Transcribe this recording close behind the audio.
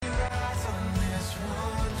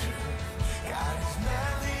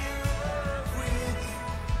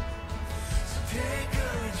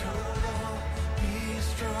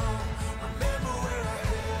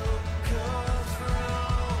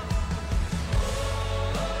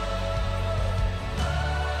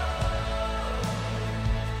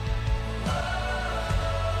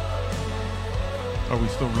Are we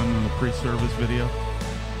still running the pre-service video?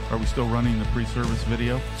 Are we still running the pre-service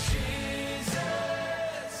video?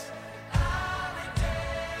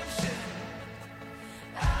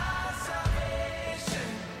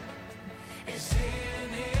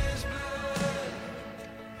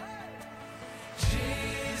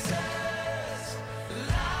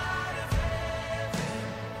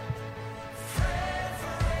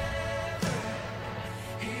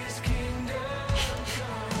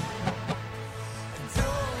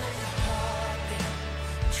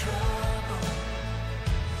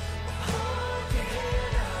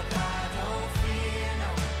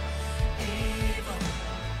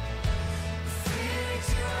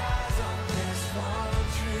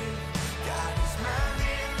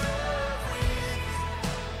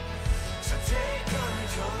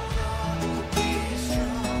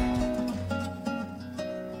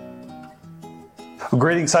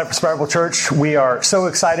 Greetings, Cypress Bible Church. We are so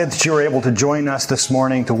excited that you were able to join us this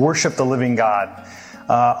morning to worship the living God.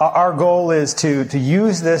 Our goal is to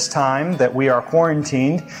use this time that we are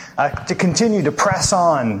quarantined to continue to press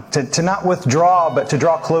on, to not withdraw, but to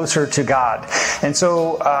draw closer to God. And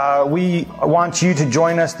so we want you to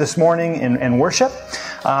join us this morning in worship.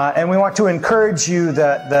 And we want to encourage you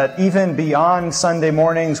that even beyond Sunday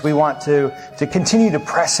mornings, we want to continue to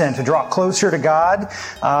press in, to draw closer to God,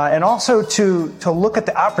 and also to look at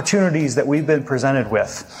the opportunities that we've been presented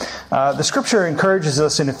with. The scripture encourages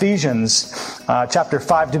us in Ephesians chapter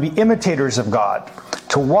 5 to be imitators of God,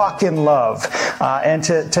 to walk in love, and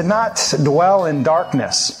to not dwell in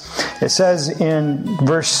darkness. It says in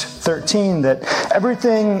verse 13 that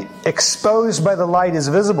everything exposed by the light is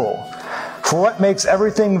visible. For what makes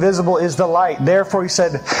everything visible is the light. Therefore he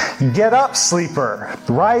said, "Get up, sleeper,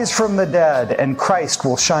 rise from the dead, and Christ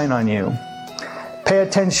will shine on you." Pay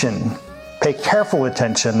attention. Pay careful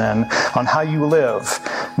attention then on how you live.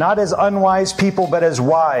 Not as unwise people, but as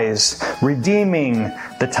wise, redeeming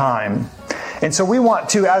the time. And so we want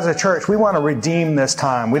to, as a church, we want to redeem this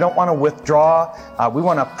time. We don't want to withdraw. We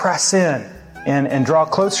want to press in and draw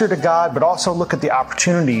closer to God, but also look at the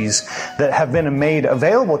opportunities that have been made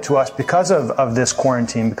available to us because of this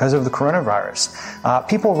quarantine, because of the coronavirus.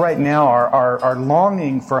 People right now are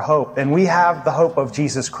longing for hope, and we have the hope of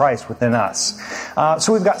Jesus Christ within us.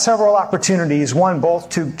 So we've got several opportunities, one, both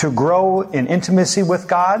to grow in intimacy with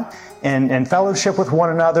God and fellowship with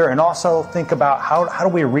one another, and also think about how do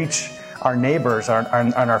we reach our neighbors,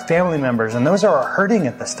 our family members, and those are hurting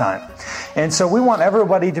at this time. And so we want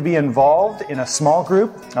everybody to be involved in a small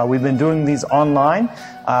group. We've been doing these online,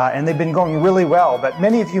 and they've been going really well, but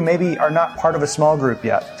many of you maybe are not part of a small group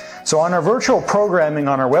yet. So on our virtual programming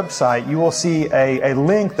on our website, you will see a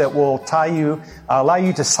link that will allow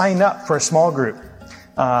you to sign up for a small group.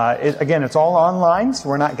 Again, it's all online, so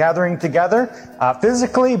we're not gathering together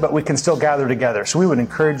physically, but we can still gather together. So we would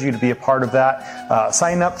encourage you to be a part of that.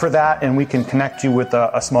 Sign up for that, and we can connect you with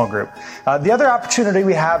a small group. The other opportunity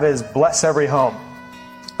we have is Bless Every Home.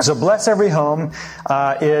 So Bless Every Home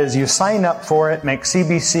is you sign up for it, make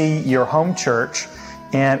CBC your home church,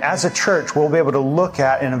 and as a church, we'll be able to look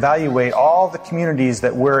at and evaluate all the communities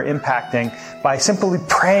that we're impacting by simply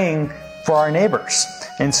praying for our neighbors.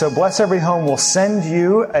 And so Bless Every Home will send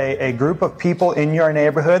you a group of people in your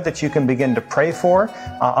neighborhood that you can begin to pray for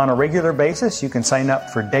on a regular basis. You can sign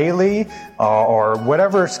up for daily or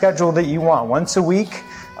whatever schedule that you want, once a week.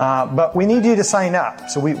 But we need you to sign up.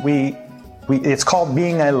 So it's called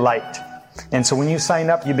being a light. And so when you sign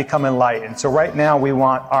up, you become a light. And so right now we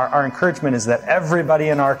want, our encouragement is that everybody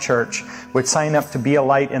in our church would sign up to be a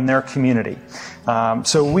light in their community.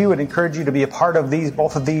 So we would encourage you to be a part of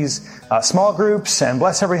both of these small groups and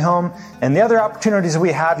Bless Every Home. And the other opportunities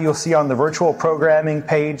we have, you'll see on the virtual programming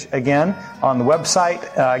page again on the website.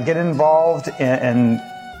 Get involved and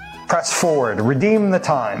press forward. Redeem the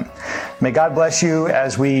time. May God bless you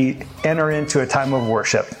as we enter into a time of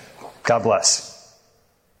worship. God bless.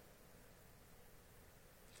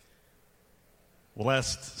 Well,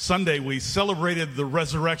 last Sunday we celebrated the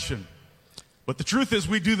resurrection. But the truth is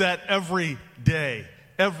we do that every day,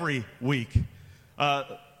 every week.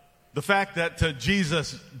 The fact that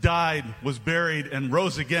Jesus died, was buried, and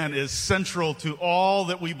rose again is central to all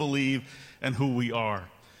that we believe and who we are.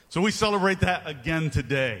 So we celebrate that again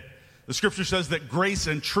today. The scripture says that grace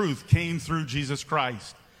and truth came through Jesus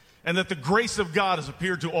Christ, and that the grace of God has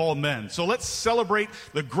appeared to all men. So let's celebrate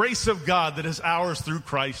the grace of God that is ours through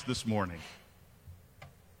Christ this morning.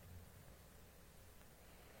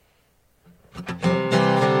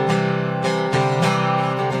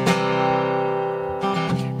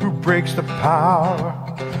 Who breaks the power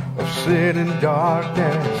of sin and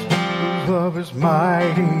darkness? Whose love is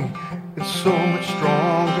mighty and so much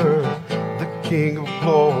stronger. The King of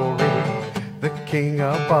glory, the King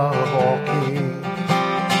above all kings.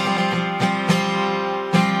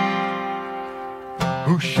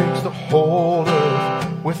 Who shakes the whole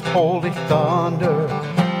earth with holy thunder,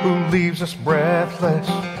 who leaves us breathless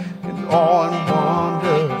in awe and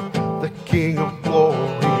wonder, the King of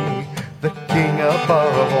glory, the King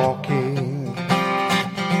above all kings.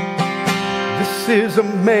 This is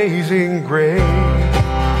amazing grace.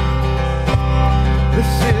 This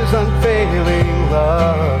is unfailing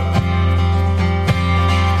love,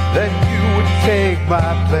 that you would take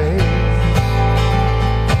my place,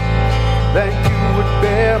 that you would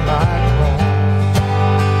bear my cross.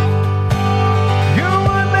 You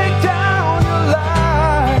would lay down your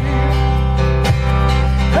life,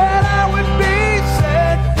 that I would be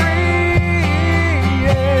set free.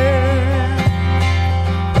 Yeah.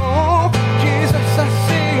 Oh, Jesus, I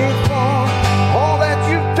sing for all that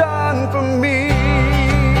you've done for me.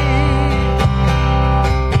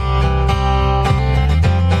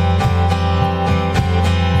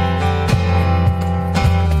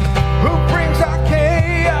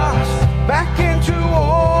 Back into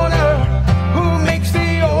order, who makes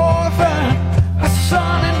the orphan a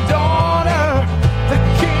son and daughter, the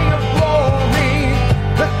King of glory,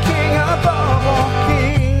 the King above all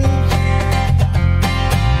kings,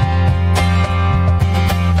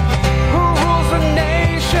 who rules the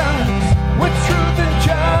nations with truth and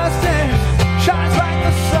justice, shines like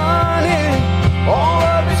the sun in all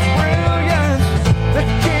of his brilliance, the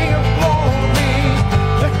King of glory,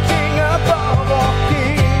 the King above all kings.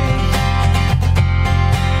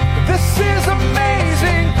 This is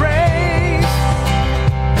amazing grace.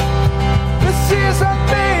 This is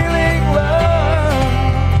unfailing love,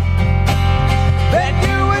 that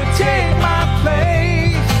you would take my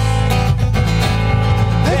place,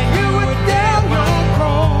 that you would down your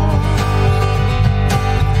cross,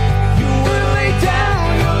 you would lay down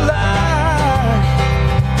your life,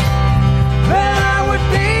 that I would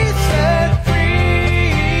be set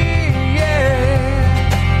free. Yeah.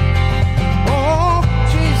 Oh,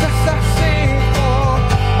 Jesus, I sing for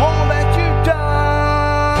all that you've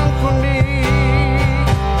done for me.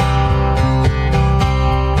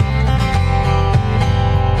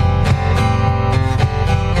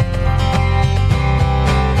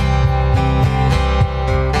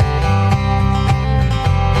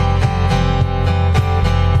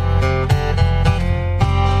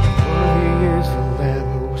 Worthy is the Lamb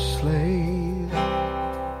who was slain,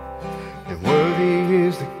 and worthy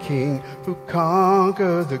is the King who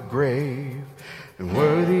conquered the grave, and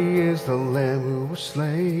worthy is the Lamb who was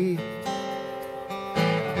slain,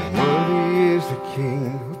 and worthy is the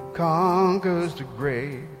King who conquers the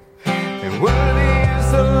grave, and worthy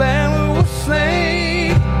is the Lamb who was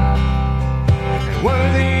slain, and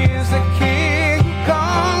worthy is the King who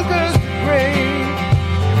conquers the grave,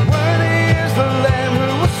 and worthy is the Lamb who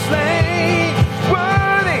was slain.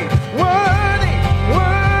 Worthy, worthy,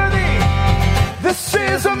 worthy. This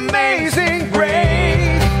is amazing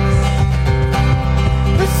grace.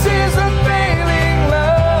 This is unfailing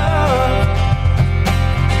love,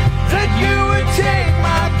 that you would take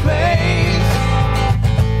my place,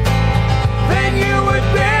 that you would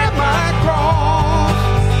bear my cross,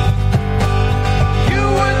 you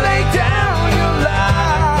would lay down your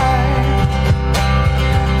life,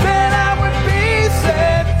 that I would be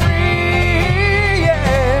set free.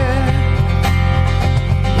 Yeah.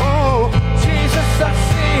 Oh, Jesus, I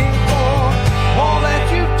sing for all that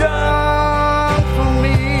you've done for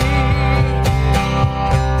me.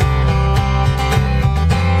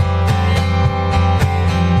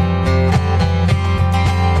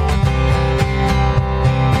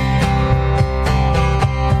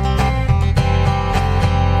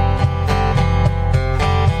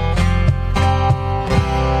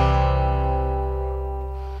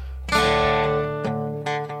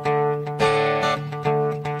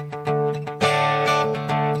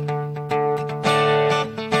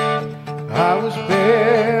 I was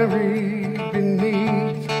buried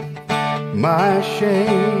beneath my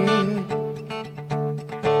shame.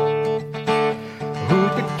 Who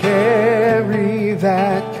could carry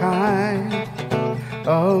that kind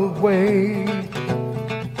of weight?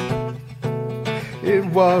 It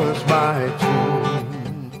was my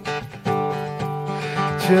tomb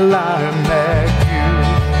till I met you,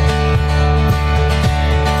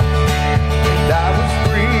 and I was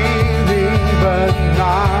breathing but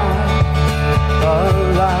not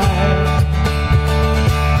alive.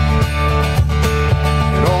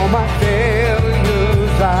 And all my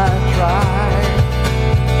failures I tried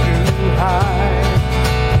to hide.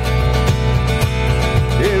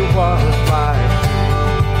 It was my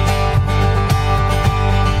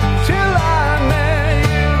till I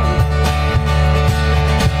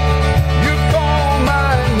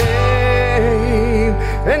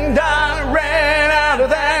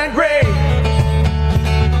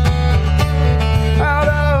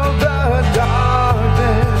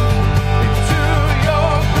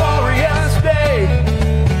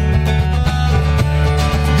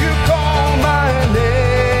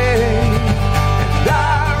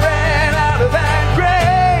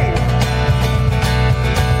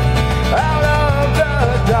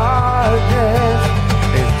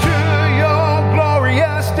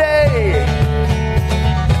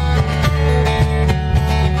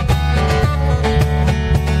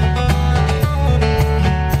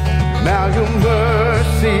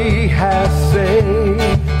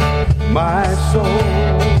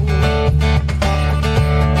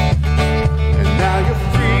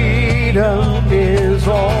freedom is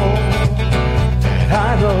all that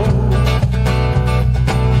I know.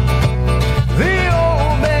 The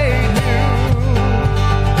old made new.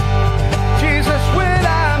 Jesus, when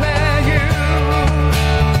I met you,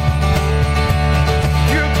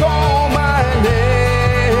 you called my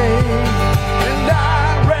name, and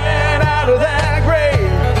I ran out of that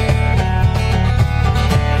grave,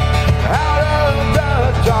 out of the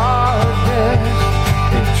darkness,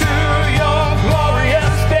 into your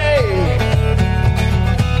glorious day.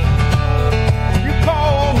 You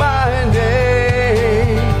called my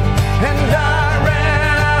name, and I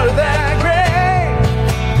ran out of that grave,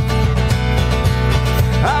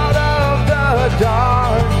 out of the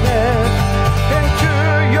darkness, into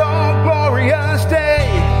your glorious day.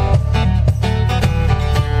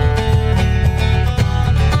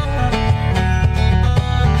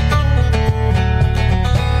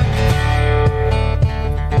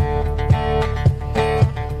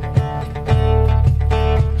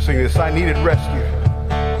 Sing this. I needed rescue.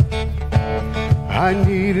 I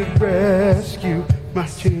needed rescue. My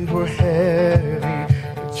chains were heavy.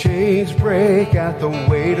 The chains break at the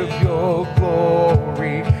weight of your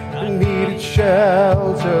glory. I needed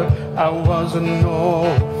shelter. I was an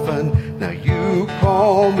orphan. Now you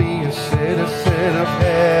call me a citizen of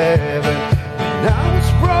heaven. When I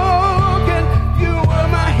was broken, you were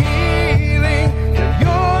my healing. And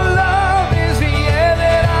your love is the air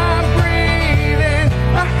that I'm breathing.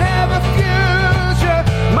 I have a future.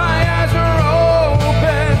 My eyes are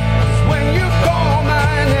open. 'Cause when you call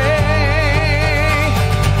my name,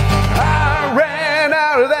 I ran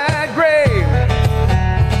out of that grave,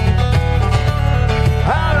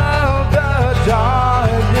 out of the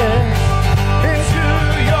darkness, into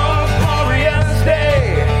your glorious day.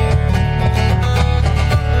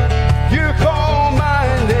 You called my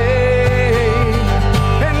name,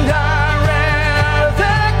 and I ran out of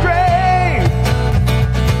that grave,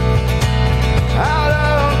 out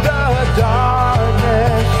of the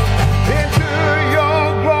darkness, into your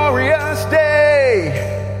glorious day.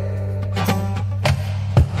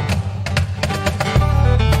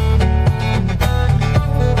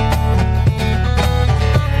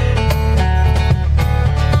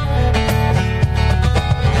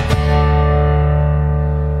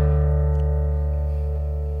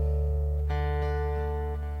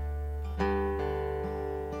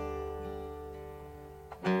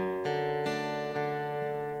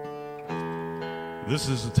 This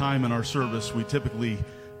is a time in our service we typically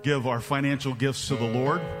give our financial gifts to the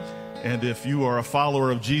Lord. And if you are a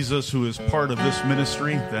follower of Jesus who is part of this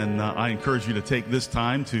ministry, then I encourage you to take this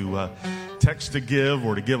time to text to give,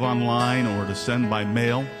 or to give online, or to send by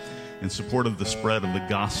mail in support of the spread of the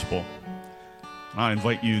gospel. I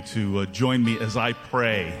invite you to join me as I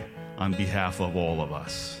pray on behalf of all of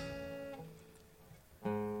us.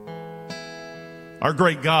 Our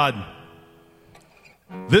great God,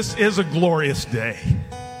 this is a glorious day.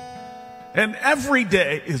 And every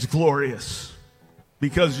day is glorious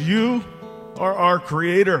because you are our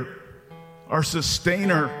creator, our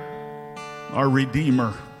sustainer, our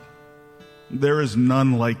redeemer. There is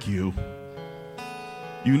none like you.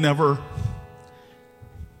 You never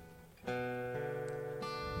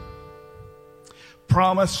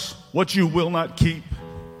promise what you will not keep.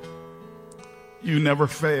 You never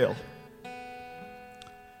fail.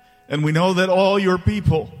 And we know that all your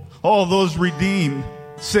people, all those redeemed,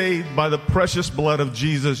 saved by the precious blood of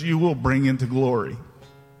Jesus, you will bring into glory.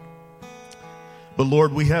 But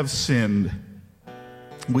Lord, we have sinned.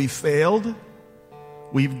 We failed.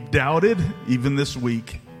 We've doubted, even this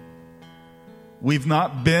week. We've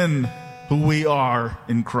not been who we are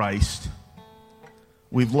in Christ.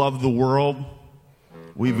 We've loved the world.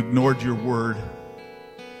 We've ignored your word.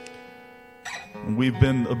 And we've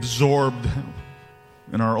been absorbed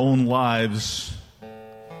in our own lives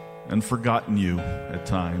and forgotten you at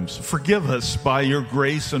times. Forgive us by your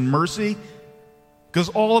grace and mercy, because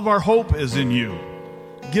all of our hope is in you.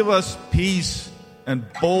 Give us peace and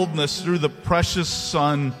boldness through the precious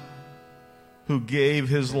Son who gave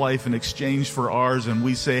his life in exchange for ours, and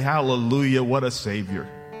we say, hallelujah, what a Savior.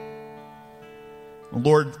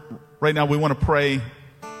 Lord, right now we want to pray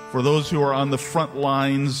for those who are on the front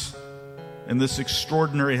lines in this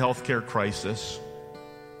extraordinary healthcare crisis,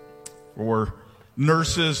 for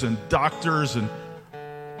nurses and doctors and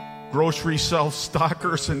grocery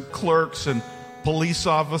self-stockers and clerks and police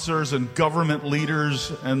officers and government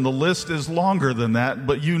leaders, and the list is longer than that,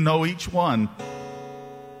 but you know each one.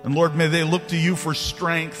 And Lord, may they look to you for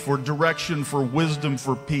strength, for direction, for wisdom,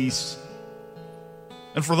 for peace.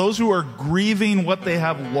 And for those who are grieving what they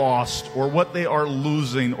have lost, or what they are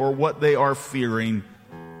losing, or what they are fearing,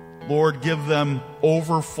 Lord, give them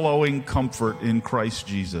overflowing comfort in Christ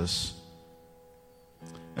Jesus.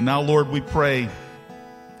 And now, Lord, we pray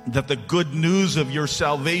that the good news of your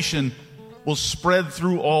salvation will spread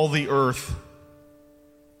through all the earth,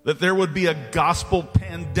 that there would be a gospel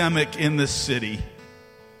pandemic in this city.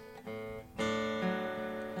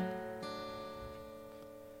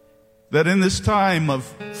 That in this time of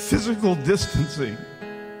physical distancing,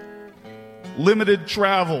 limited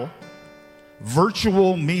travel,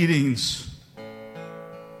 virtual meetings,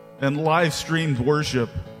 and live-streamed worship,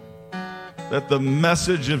 that the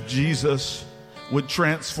message of Jesus would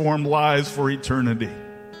transform lives for eternity.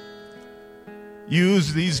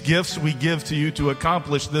 Use these gifts we give to you to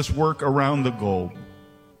accomplish this work around the globe.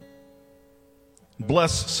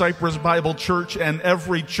 Bless Cypress Bible Church and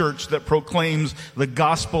every church that proclaims the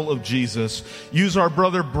gospel of Jesus. Use our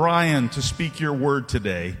brother Brian to speak your word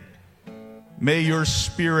today. May your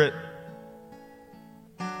Spirit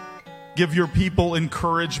give your people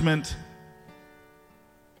encouragement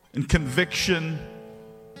and conviction,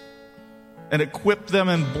 and equip them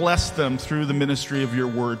and bless them through the ministry of your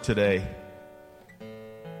word today.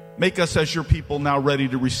 Make us as your people now ready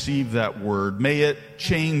to receive that word. May it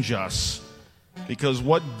change us, because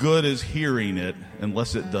what good is hearing it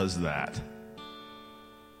unless it does that?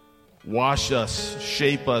 Wash us,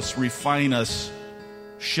 shape us, refine us,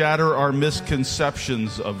 shatter our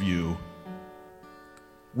misconceptions of you.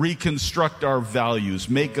 Reconstruct our values,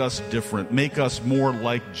 make us different, make us more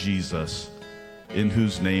like Jesus, in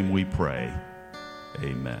whose name we pray.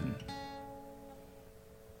 Amen.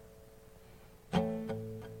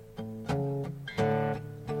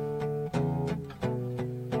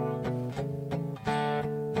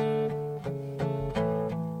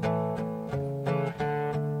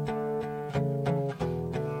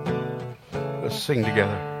 Let's sing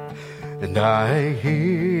together. And I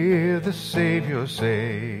hear the Savior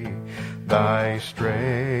say, thy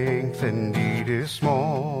strength indeed is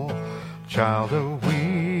small. Child of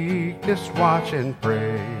weakness, watch and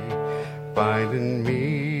pray. Find in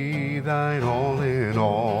me thine all in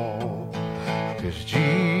all. 'Cause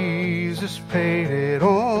Jesus paid it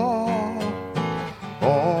all.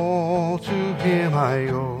 All to him I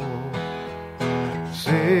owe.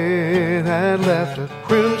 Sin had left a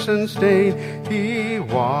crimson stain, he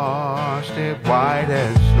washed it white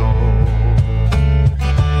as snow.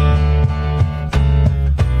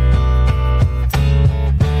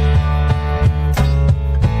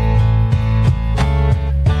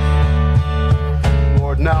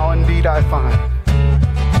 Lord, now indeed I find,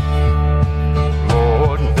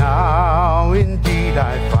 Lord, now indeed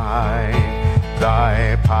I find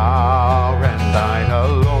thy power and thine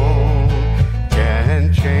alone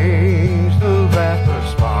can change the leper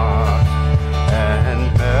spots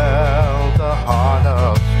and melt the heart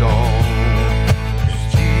of stone.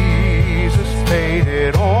 'Cause Jesus paid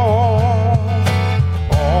it all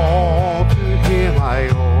to him I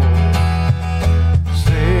owe.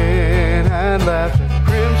 Sin had left a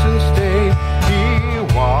crimson stain, he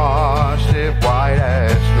washed it white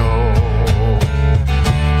as snow.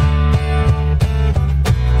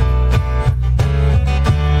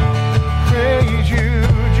 Praise you,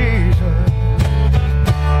 Jesus,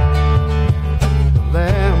 the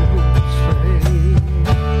Lamb who was slain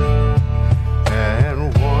and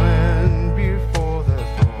won before the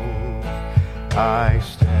throne. I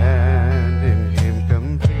stand in him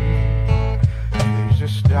complete.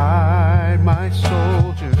 Jesus died my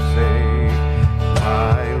soul to save.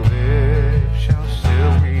 My lips shall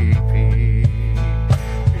still repeat.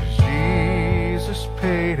 'Cause Jesus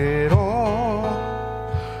paid it all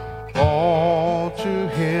to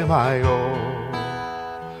him I owe.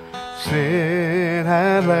 Sin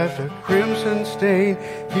had left a crimson stain,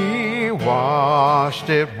 he washed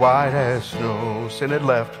it white as snow. Sin had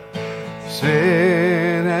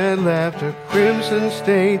left a crimson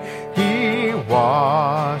stain, he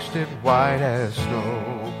washed it white as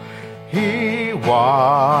snow. He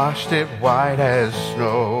washed it white as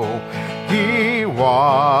snow. He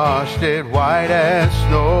washed it white as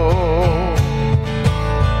snow.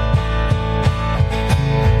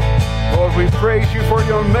 Lord, we praise you for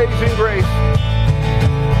your amazing grace.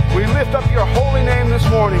 We lift up your holy name this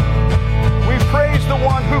morning. We praise the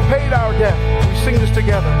one who paid our debt. We sing this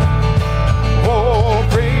together. Oh,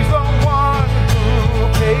 praise the one who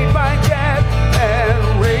paid my debt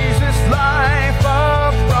and raised his life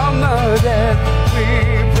up from the dead.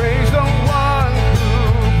 We praise the one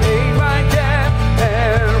who paid my debt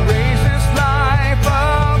and raised his life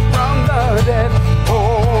up from the dead.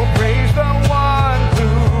 Oh, praise the one who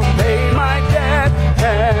paid my debt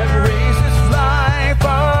and raised his life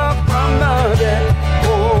up from the dead.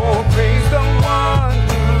 Oh, praise the one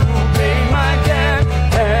who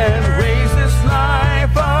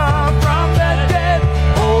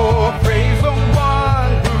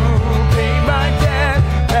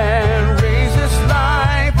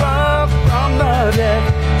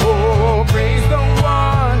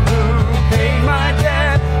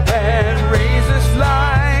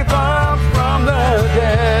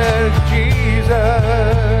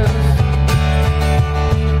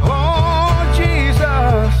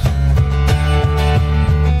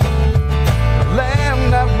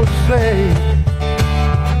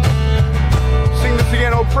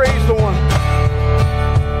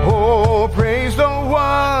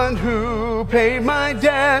paid my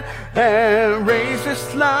debt and raised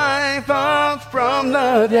this life up from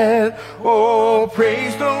the dead. Oh,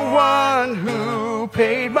 praise the one who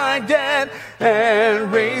paid my debt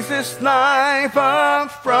and raised this life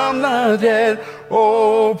up from the dead.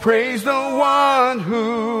 Oh, praise the one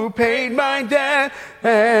who paid my debt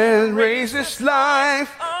and raised this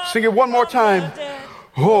life. Sing it one more time.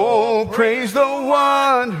 Oh, praise the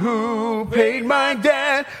one who paid my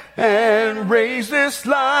debt and raised this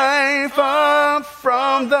life up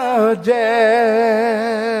from the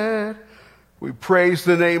dead. We praise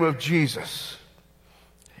the name of Jesus.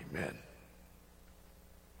 Amen.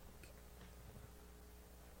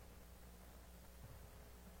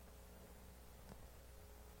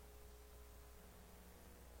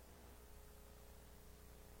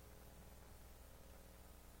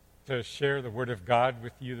 To share the Word of God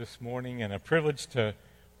with you this morning, and a privilege to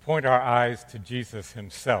point our eyes to Jesus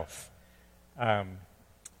himself.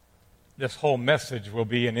 This whole message will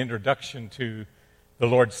be an introduction to the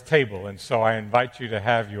Lord's table, and so I invite you to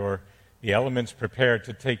have the elements prepared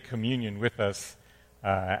to take communion with us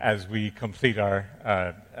as we complete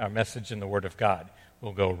our message in the Word of God.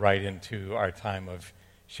 We'll go right into our time of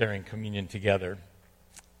sharing communion together.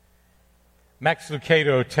 Max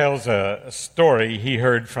Lucado tells a story he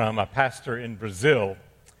heard from a pastor in Brazil.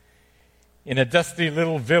 In a dusty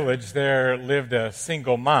little village, there lived a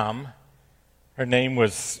single mom. Her name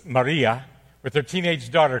was Maria, with her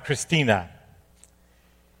teenage daughter, Cristina.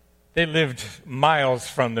 They lived miles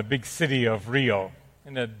from the big city of Rio,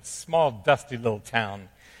 in a small, dusty little town.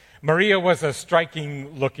 Maria was a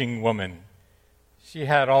striking-looking woman. She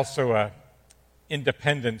had also an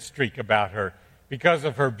independent streak about her. Because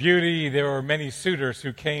of her beauty, there were many suitors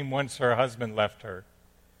who came once her husband left her.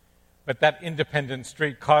 But that independent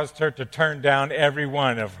streak caused her to turn down every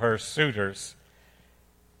one of her suitors.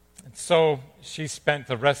 And so she spent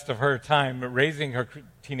the rest of her time raising her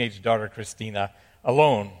teenage daughter, Cristina,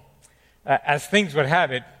 alone. As things would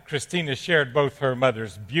have it, Cristina shared both her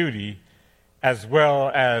mother's beauty as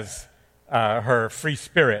well as her free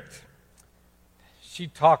spirit. She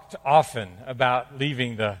talked often about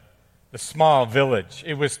leaving the small village.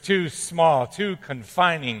 It was too small, too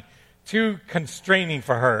confining, too constraining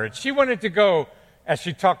for her. She wanted to go, as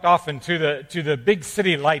she talked often, to the big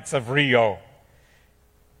city lights of Rio.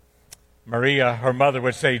 Maria, her mother,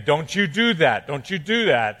 would say, "Don't you do that, don't you do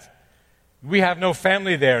that. We have no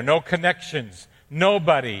family there, no connections,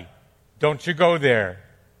 nobody. Don't you go there."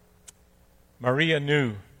 Maria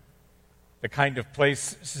knew the kind of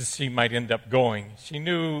place she might end up going. She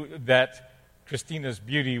knew that Cristina's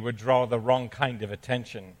beauty would draw the wrong kind of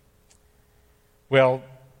attention. Well,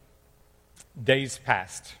 days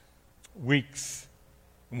passed, weeks.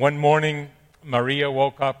 One morning, Maria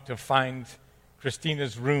woke up to find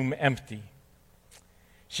Cristina's room empty.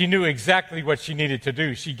 She knew exactly what she needed to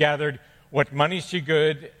do. She gathered what money she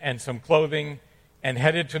could and some clothing and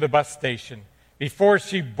headed to the bus station. Before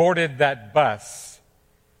she boarded that bus,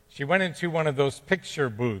 she went into one of those picture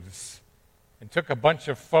booths and took a bunch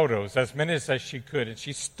of photos, as many as she could, and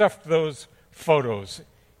she stuffed those photos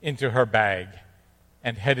into her bag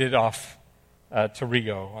and headed off to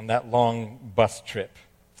Rio on that long bus trip.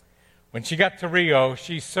 When she got to Rio,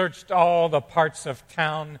 she searched all the parts of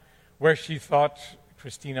town where she thought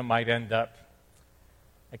Cristina might end up.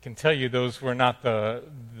 I can tell you those were not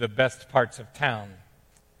the best parts of town.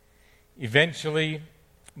 Eventually,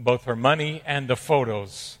 both her money and the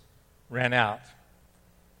photos ran out.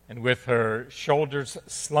 And with her shoulders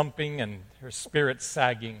slumping and her spirit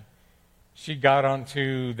sagging, she got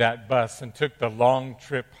onto that bus and took the long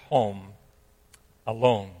trip home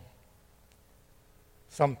alone.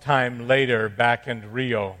 Sometime later, back in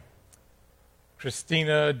Rio,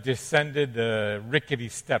 Cristina descended the rickety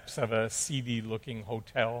steps of a seedy-looking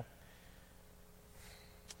hotel.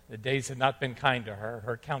 The days had not been kind to her.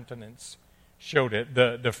 Her countenance showed it.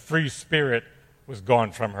 The free spirit was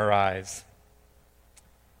gone from her eyes.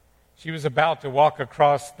 She was about to walk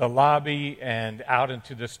across the lobby and out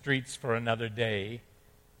into the streets for another day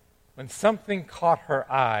when something caught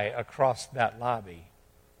her eye across that lobby.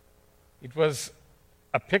 It was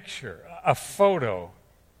a picture, a photo.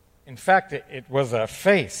 In fact, it was a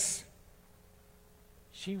face.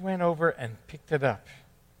 She went over and picked it up.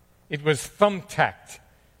 It was thumbtacked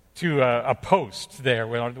to a post there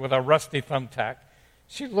with a rusty thumbtack.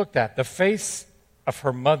 She looked at the face of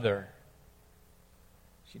her mother.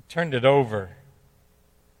 She turned it over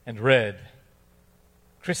and read,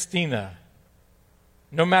 "Cristina,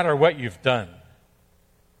 no matter what you've done,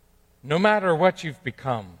 no matter what you've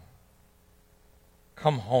become,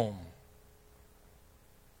 come home."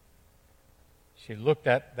 She looked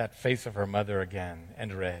at that face of her mother again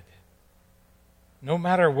and read, no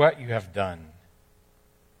matter what you have done,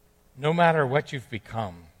 no matter what you've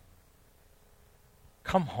become,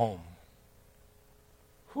 come home.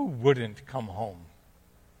 Who wouldn't come home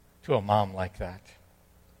to a mom like that?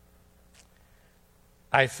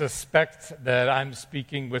 I suspect that I'm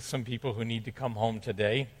speaking with some people who need to come home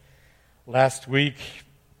today. Last week,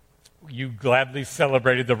 you gladly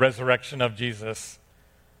celebrated the resurrection of Jesus.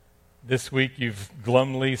 This week, you've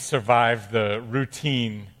glumly survived the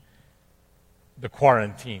routine, the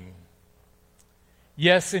quarantine.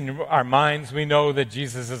 Yes, in our minds, we know that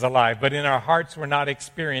Jesus is alive, but in our hearts, we're not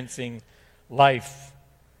experiencing life.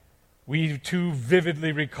 We too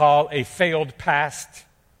vividly recall a failed past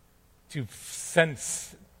to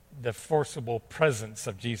sense the forcible presence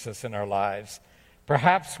of Jesus in our lives.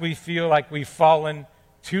 Perhaps we feel like we've fallen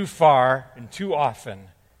too far and too often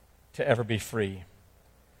to ever be free.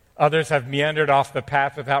 Others have meandered off the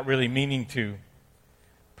path without really meaning to.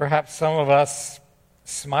 Perhaps some of us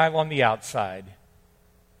smile on the outside,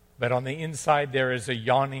 but on the inside there is a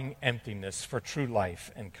yawning emptiness for true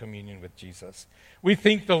life and communion with Jesus. We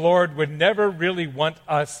think the Lord would never really want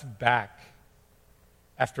us back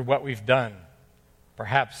after what we've done,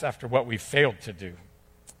 perhaps after what we've failed to do.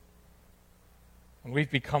 When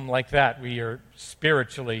we've become like that, we are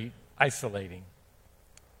spiritually isolating.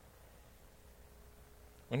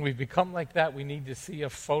 When we become like that, we need to see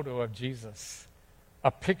a photo of Jesus,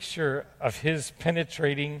 a picture of his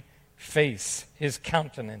penetrating face, his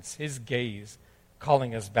countenance, his gaze,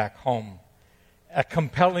 calling us back home. A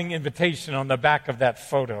compelling invitation on the back of that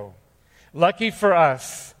photo. Lucky for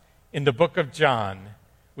us, in the book of John,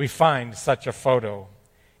 we find such a photo.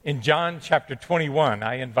 In John chapter 21,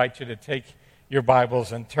 I invite you to take your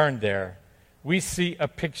Bibles and turn there. We see a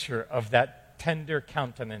picture of that tender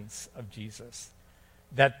countenance of Jesus,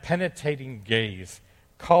 that penetrating gaze,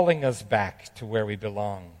 calling us back to where we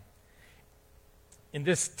belong. In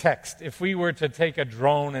this text, if we were to take a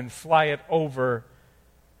drone and fly it over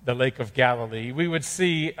the Lake of Galilee, we would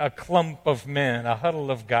see a clump of men, a huddle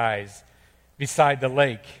of guys beside the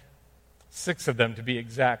lake, 6 of them to be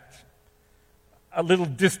exact. A little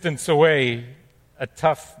distance away, a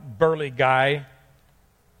tough, burly guy.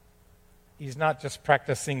 He's not just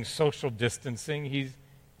practicing social distancing, he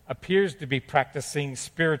appears to be practicing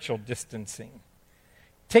spiritual distancing.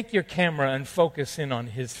 Take your camera and focus in on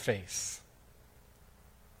his face.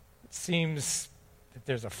 It seems that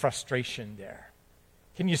there's a frustration there.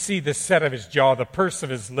 Can you see the set of his jaw, the purse of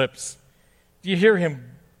his lips? Do you hear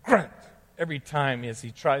him grunt every time as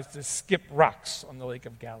he tries to skip rocks on the Lake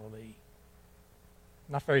of Galilee?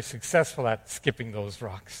 Not very successful at skipping those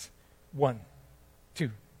rocks. 1,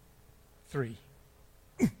 2, 3.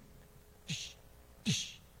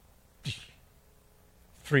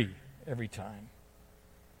 3 every time.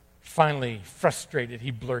 Finally, frustrated,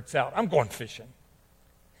 he blurts out, "I'm going fishing."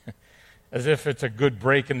 As if it's a good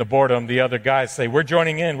break in the boredom, the other guys say, "We're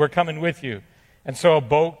joining in, we're coming with you." And so a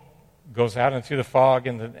boat goes out into the fog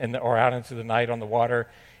or out into the night on the water.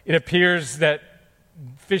 It appears that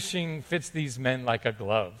fishing fits these men like a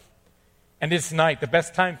glove. And it's night, the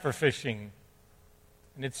best time for fishing,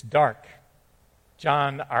 and it's dark.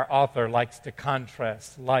 John, our author, likes to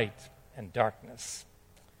contrast light and darkness.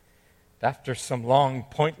 After some long,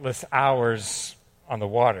 pointless hours on the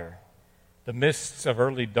water, the mists of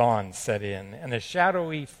early dawn set in, and a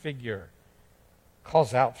shadowy figure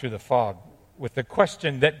calls out through the fog with a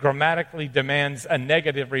question that grammatically demands a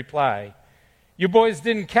negative reply. "You boys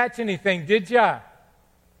didn't catch anything, did ya?"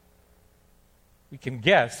 We can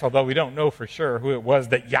guess, although we don't know for sure who it was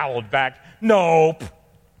that yowled back, "Nope."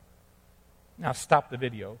 Now stop the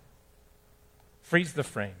video. Freeze the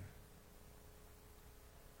frame.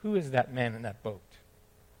 Who is that man in that boat?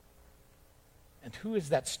 And who is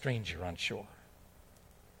that stranger on shore?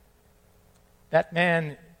 That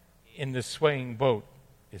man in the swaying boat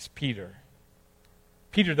is Peter.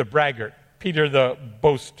 Peter the braggart, Peter the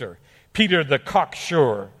boaster, Peter the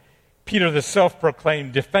cocksure, Peter the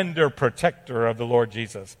self-proclaimed defender, protector of the Lord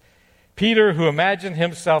Jesus. Peter who imagined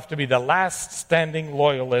himself to be the last standing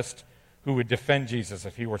loyalist who would defend Jesus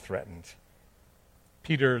if he were threatened.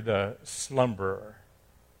 Peter the slumberer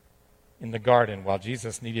in the garden while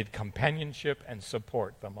Jesus needed companionship and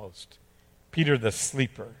support the most. Peter the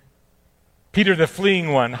sleeper. Peter the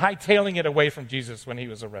fleeing one, hightailing it away from Jesus when he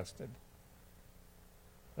was arrested.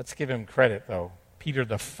 Let's give him credit, though. Peter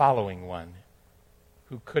the following one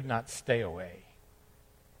who could not stay away.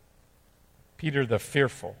 Peter the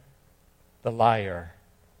fearful, the liar,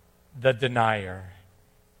 the denier.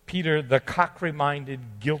 Peter the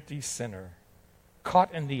cock-reminded, guilty sinner,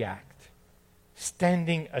 caught in the act,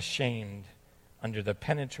 standing ashamed under the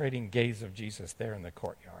penetrating gaze of Jesus there in the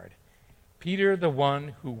courtyard. Peter, the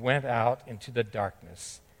one who went out into the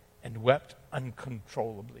darkness and wept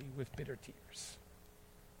uncontrollably with bitter tears.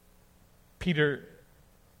 Peter,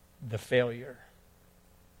 the failure.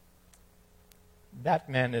 That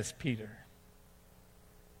man is Peter.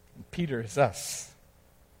 And Peter is us.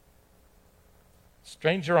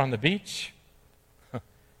 Stranger on the beach,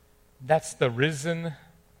 that's the risen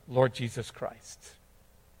Lord Jesus Christ.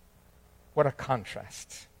 What a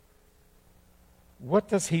contrast. What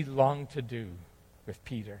does he long to do with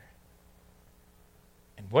Peter?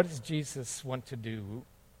 And what does Jesus want to do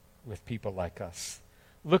with people like us?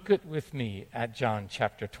 Look with me at John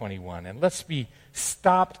chapter 21, and let's be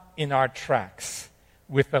stopped in our tracks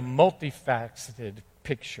with a multifaceted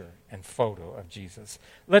picture and photo of Jesus.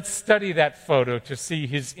 Let's study that photo to see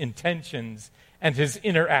his intentions and his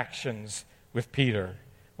interactions with Peter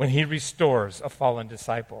when he restores a fallen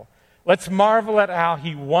disciple. Let's marvel at how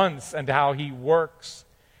he wants and how he works,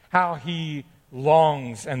 how he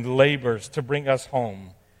longs and labors to bring us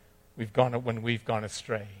home when we've gone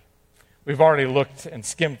astray. We've already looked and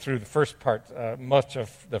skimmed through the first part, much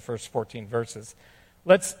of the first 14 verses.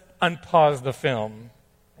 Let's unpause the film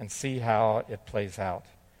and see how it plays out.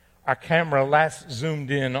 Our camera last zoomed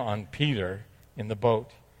in on Peter in the boat.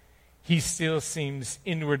 He still seems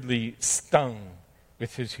inwardly stung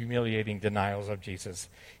with his humiliating denials of Jesus.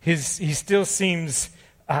 He still seems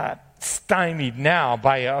stymied now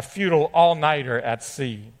by a futile all-nighter at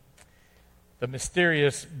sea. The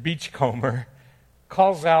mysterious beachcomber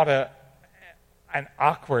calls out an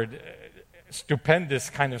awkward, stupendous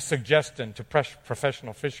kind of suggestion to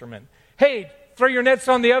professional fishermen. Hey, throw your nets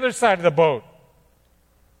on the other side of the boat.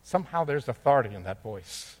 Somehow there's authority in that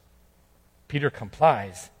voice. Peter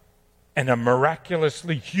complies, and a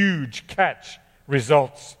miraculously huge catch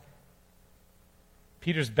results.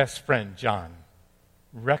 Peter's best friend, John,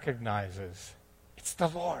 recognizes it's the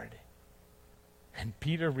Lord. And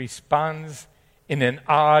Peter responds in an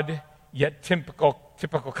odd yet typical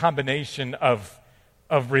combination of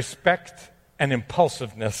respect and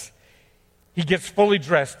impulsiveness. He gets fully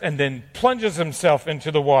dressed and then plunges himself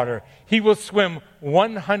into the water. He will swim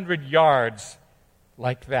 100 yards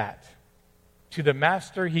like that to the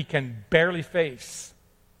master he can barely face,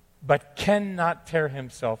 but cannot tear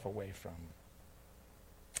himself away from.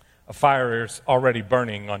 A fire is already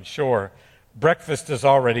burning on shore. Breakfast is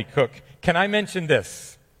already cooked. Can I mention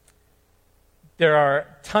this? There are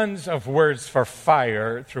tons of words for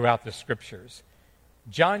fire throughout the scriptures.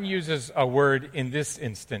 John uses a word in this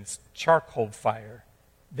instance, charcoal fire,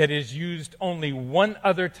 that is used only one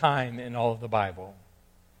other time in all of the Bible.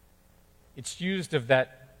 It's used of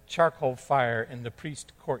that charcoal fire in the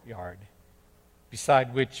priest's courtyard,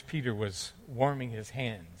 beside which Peter was warming his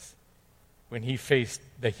hands when he faced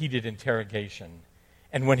the heated interrogation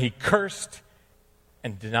and when he cursed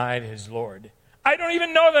and denied his Lord. I don't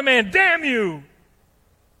even know the man, damn you!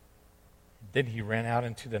 Then he ran out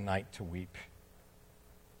into the night to weep.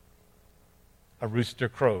 A rooster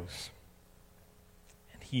crows,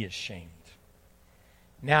 and he is shamed.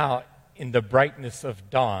 Now, in the brightness of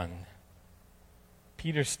dawn,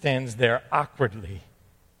 Peter stands there awkwardly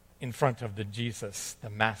in front of the Jesus, the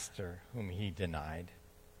Master whom he denied.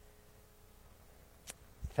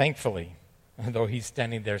 Thankfully, though he's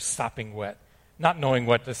standing there sopping wet, not knowing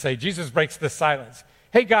what to say, Jesus breaks the silence.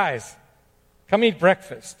 Hey guys, come eat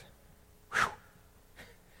breakfast. Whew.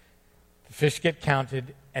 The fish get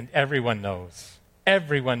counted, and everyone knows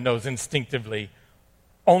instinctively,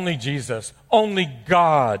 only Jesus, only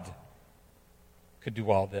God could do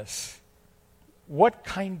all this. What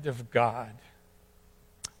kind of God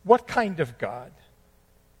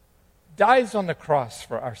dies on the cross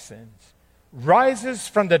for our sins, rises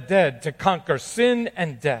from the dead to conquer sin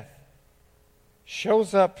and death,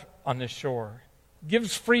 shows up on the shore,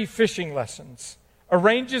 gives free fishing lessons,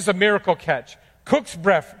 arranges a miracle catch, cooks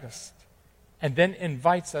breakfast, and then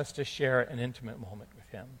invites us to share an intimate moment with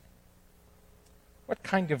him? What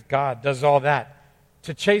kind of God does all that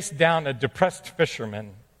to chase down a depressed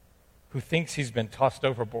fisherman who thinks he's been tossed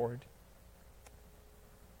overboard?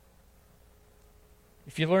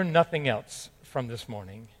 If you learn nothing else from this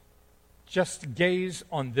morning, just gaze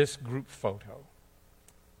on this group photo.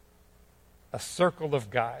 A circle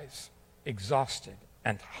of guys, exhausted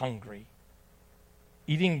and hungry,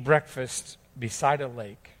 eating breakfast beside a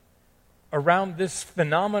lake, around this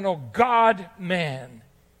phenomenal God-man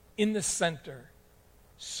in the center,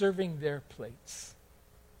 serving their plates.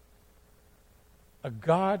 A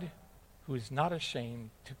God who is not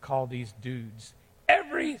ashamed to call these dudes,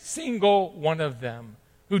 every single one of them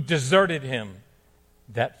who deserted him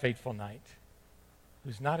that fateful night,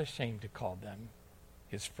 who's not ashamed to call them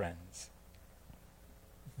his friends.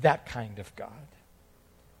 that kind of God.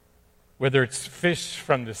 Whether it's fish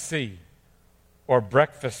from the sea or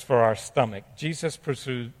breakfast for our stomach, Jesus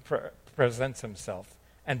presents himself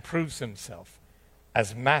and proves himself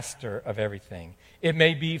as master of everything. It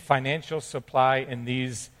may be financial supply in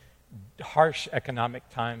these harsh economic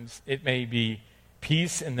times. It may be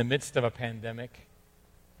peace in the midst of a pandemic.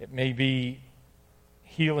 It may be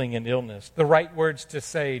healing in illness, the right words to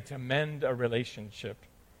say to mend a relationship,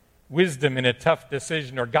 wisdom in a tough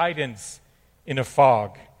decision, or guidance in a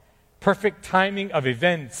fog, perfect timing of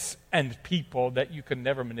events and people that you can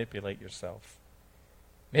never manipulate yourself.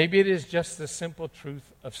 Maybe it is just the simple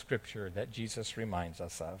truth of Scripture that Jesus reminds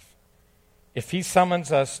us of. If he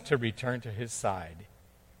summons us to return to his side,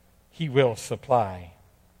 he will supply.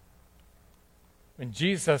 When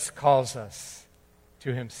Jesus calls us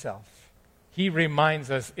to himself, he reminds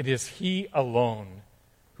us it is he alone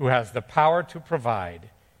who has the power to provide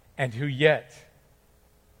and who yet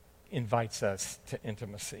invites us to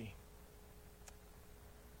intimacy.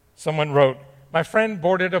 Someone wrote, "My friend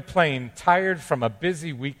boarded a plane tired from a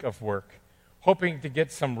busy week of work, hoping to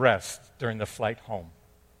get some rest during the flight home.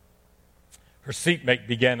 Her seatmate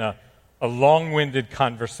began a long-winded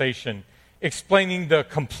conversation explaining the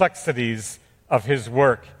complexities of his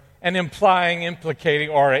work and implicating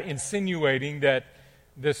or insinuating that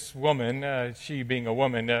this woman, she being a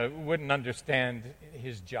woman, wouldn't understand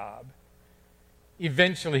his job.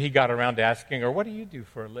 Eventually he got around to asking her, 'What do you do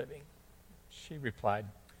for a living?' She replied,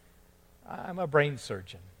 'I'm a brain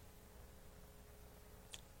surgeon.'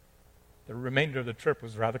 The remainder of the trip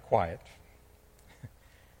was rather quiet.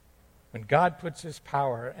 When God puts his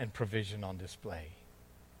power and provision on display,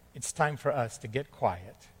 it's time for us to get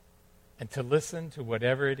quiet and to listen to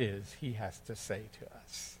whatever it is he has to say to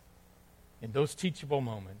us. In those teachable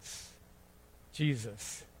moments,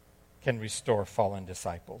 Jesus can restore fallen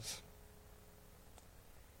disciples.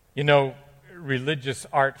 You know, religious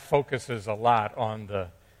art focuses a lot on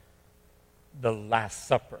the Last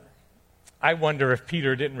Supper. I wonder if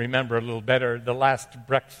Peter didn't remember a little better the Last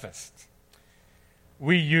Breakfast.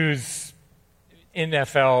 We use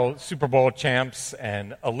NFL Super Bowl champs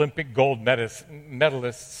and Olympic gold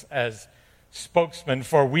medalists as spokesmen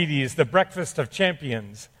for Wheaties, the breakfast of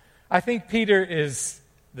champions. I think Peter is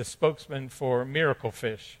the spokesman for Miracle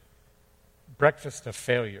Fish, breakfast of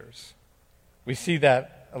failures. We see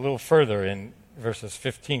that a little further in verses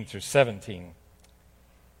 15 through 17.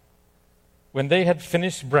 When they had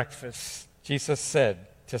finished breakfast, Jesus said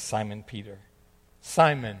to Simon Peter,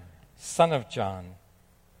 "Simon, son of John,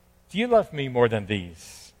 do you love me more than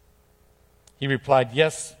these?" He replied,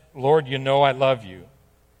 "Yes, Lord, you know I love you."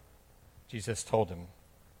 Jesus told him,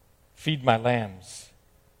 "Feed my lambs."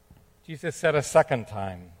 Jesus said a second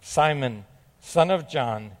time, "Simon, son of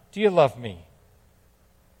John, do you love me?"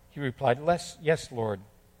 He replied, "Yes, Lord,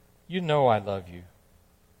 you know I love you."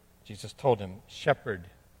 Jesus told him, "Shepherd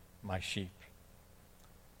my sheep."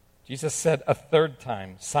 Jesus said a third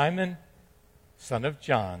time, "Simon, son of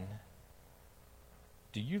John,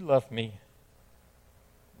 do you love me?"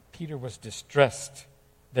 Peter was distressed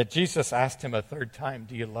that Jesus asked him a third time,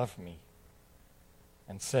 "Do you love me?"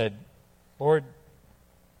 and said, "Lord,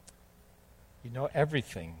 you know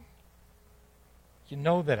everything. You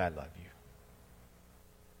know that I love you."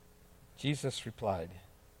 Jesus replied,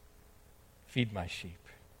 "Feed my sheep."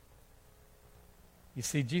 You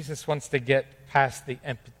see, Jesus wants to get past the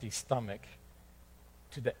empty stomach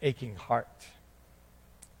to the aching heart.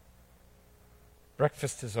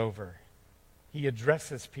 Breakfast is over. He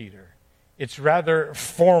addresses Peter. It's rather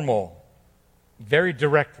formal, very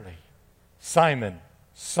directly. "Simon,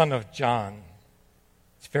 son of John."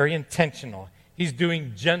 It's very intentional. He's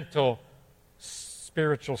doing gentle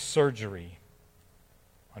spiritual surgery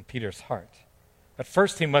on Peter's heart. But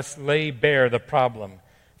first he must lay bare the problem.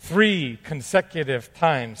 3 consecutive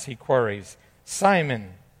times he queries,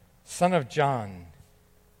 "Simon, son of John,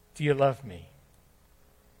 do you love me?"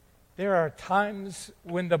 There are times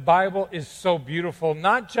when the Bible is so beautiful,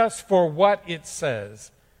 not just for what it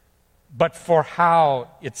says, but for how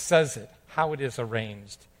it says it, how it is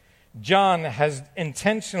arranged. John has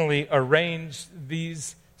intentionally arranged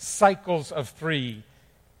these cycles of 3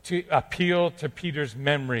 to appeal to Peter's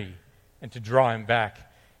memory and to draw him back.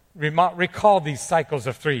 Recall these cycles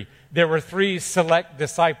of 3. There were 3 select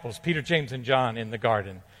disciples, Peter, James, and John, in the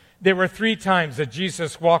garden. There were 3 times that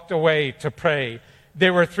Jesus walked away to pray.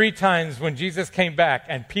 There were 3 times when Jesus came back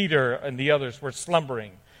and Peter and the others were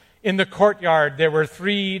slumbering. In the courtyard, there were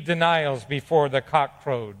 3 denials before the cock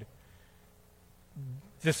crowed.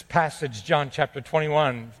 This passage, John chapter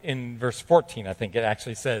 21, in verse 14, I think it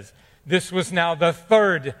actually says, this was now the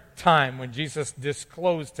 3rd time when Jesus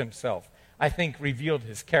disclosed himself. I think, revealed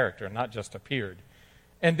his character, not just appeared.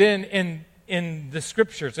 And then in the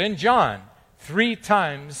scriptures, in John, 3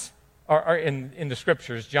 times, or in the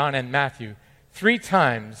scriptures, John and Matthew, 3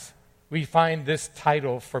 times we find this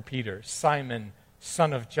title for Peter, Simon,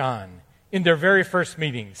 son of John. In their very first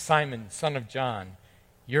meeting, Simon, son of John,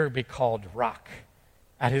 you're to be called Rock.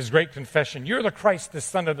 At his great confession, you're the Christ, the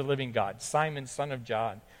Son of the living God. Simon, son of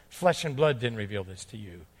John, flesh and blood didn't reveal this to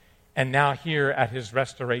you. And now here at his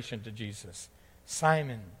restoration to Jesus,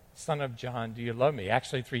 Simon, son of John, do you love me?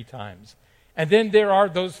 Actually 3 times. And then there are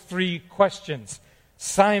those 3 questions.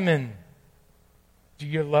 Simon, do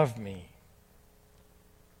you love me?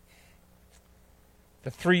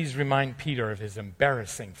 The 3s remind Peter of his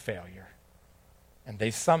embarrassing failure, and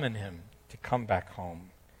they summon him to come back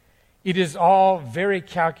home. It is all very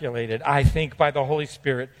calculated, I think, by the Holy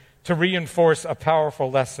Spirit to reinforce a powerful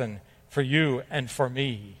lesson for you and for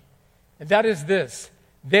me. And that is this: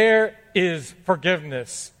 there is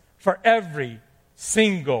forgiveness for every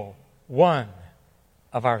single one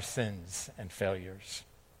of our sins and failures.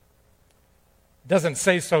 It doesn't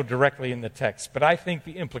say so directly in the text, but I think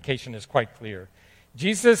the implication is quite clear.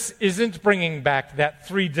 Jesus isn't bringing back that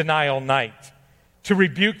 3 denial night to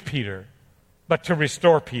rebuke Peter, but to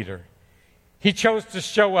restore Peter. He chose to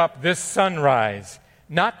show up this sunrise,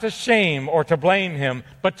 not to shame or to blame him,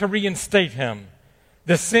 but to reinstate him.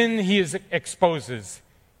 The sin he exposes,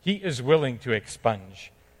 he is willing to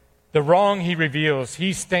expunge. The wrong he reveals,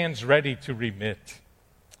 he stands ready to remit.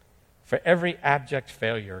 For every abject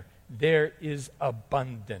failure, there is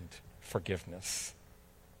abundant forgiveness.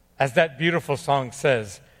 As that beautiful song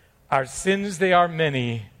says, our sins, they are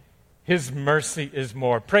many, his mercy is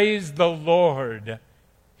more. Praise the Lord,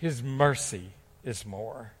 his mercy is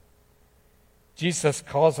more. Jesus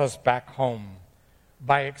calls us back home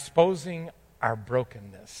by exposing our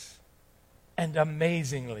brokenness and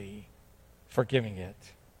amazingly forgiving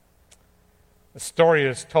it. The story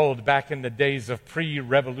is told back in the days of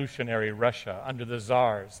pre-revolutionary Russia under the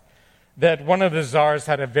Tsars that one of the Tsars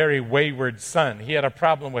had a very wayward son. He had a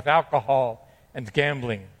problem with alcohol and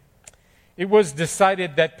gambling. It was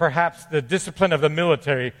decided that perhaps the discipline of the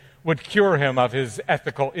military would cure him of his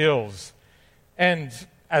ethical ills. And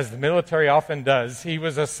as the military often does, he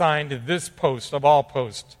was assigned this post of all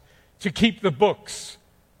posts, to keep the books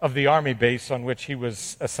of the army base on which he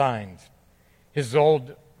was assigned. His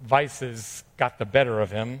old vices got the better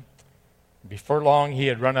of him. Before long, he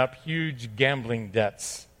had run up huge gambling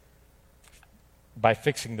debts by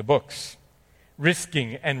fixing the books,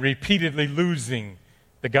 risking and repeatedly losing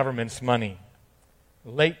the government's money.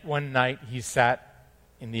 Late one night, he sat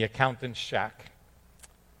in the accountant's shack,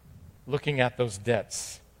 looking at those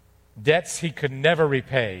debts he could never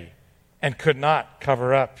repay and could not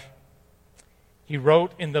cover up. He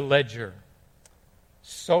wrote in the ledger,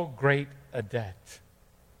 "So great a debt,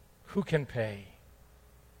 who can pay?"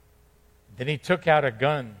 Then he took out a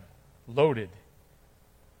gun, loaded,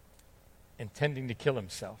 intending to kill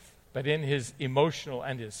himself. But in his emotional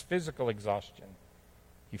and his physical exhaustion,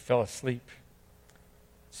 he fell asleep.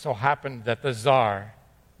 It so happened that the Tsar,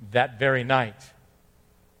 that very night,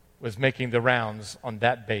 was making the rounds on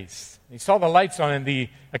that base. He saw the lights on in the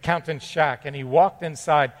accountant's shack, and he walked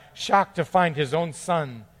inside, shocked to find his own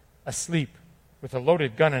son asleep with a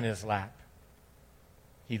loaded gun in his lap.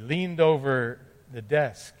 He leaned over the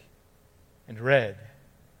desk and read.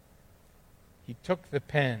 He took the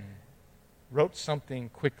pen, wrote something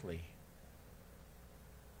quickly,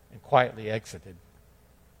 and quietly exited.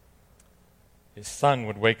 His son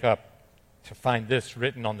would wake up to find this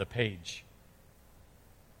written on the page: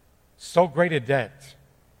 "So great a debt,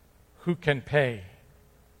 who can pay?"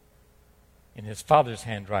 In his father's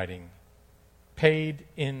handwriting, "Paid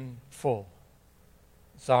in full,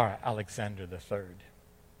 Tsar Alexander III."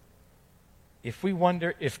 If we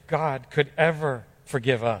wonder if God could ever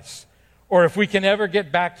forgive us, or if we can ever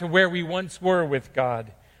get back to where we once were with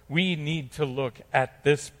God, we need to look at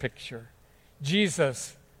this picture.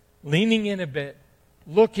 Jesus leaning in a bit,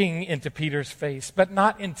 looking into Peter's face, but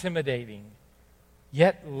not intimidating.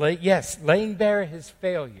 Yet, laying bare his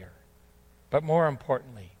failure, but more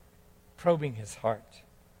importantly, probing his heart.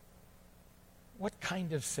 What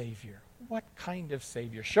kind of Savior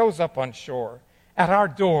shows up on shore at our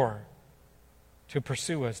door to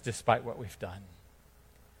pursue us despite what we've done?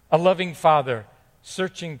 A loving Father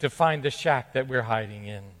searching to find the shack that we're hiding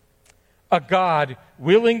in. A God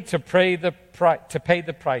willing to pay the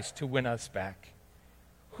price to win us back.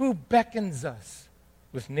 Who beckons us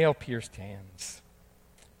with nail-pierced hands.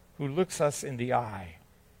 Who looks us in the eye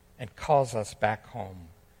and calls us back home.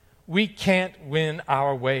 We can't win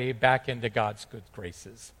our way back into God's good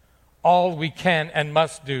graces. All we can and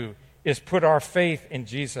must do is put our faith in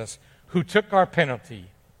Jesus, who took our penalty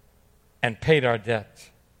and paid our debt.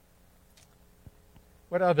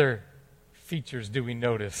 What other features do we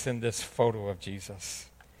notice in this photo of Jesus?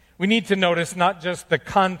 We need to notice not just the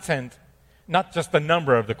content, not just the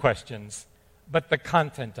number of the questions, but the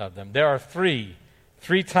content of them. There are three.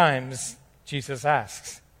 3 times Jesus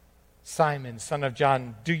asks, Simon, son of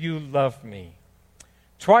John, do you love me?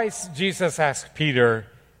 Twice Jesus asked Peter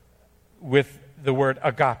with the word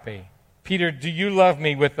agape. Peter, do you love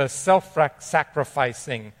me with a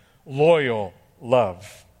self-sacrificing, loyal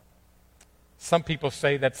love? Some people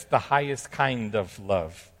say that's the highest kind of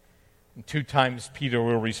love. And 2 times Peter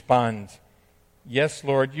will respond, yes,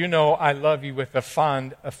 Lord, you know I love you with a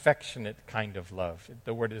fond, affectionate kind of love.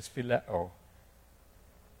 The word is phileo.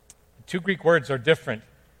 The 2 Greek words are different.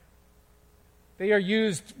 They are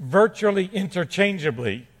used virtually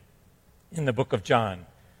interchangeably in the book of John.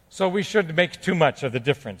 So we shouldn't make too much of the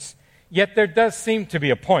difference. Yet there does seem to be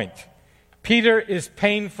a point. Peter is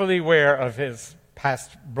painfully aware of his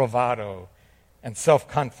past bravado and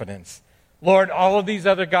self-confidence. Lord, all of these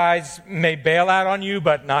other guys may bail out on you,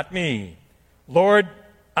 but not me. Lord,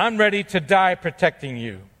 I'm ready to die protecting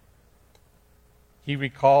you. He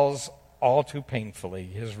recalls all too painfully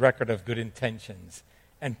his record of good intentions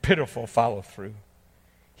and pitiful follow-through.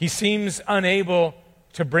 He seems unable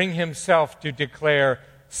to bring himself to declare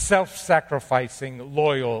self-sacrificing,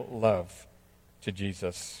 loyal love to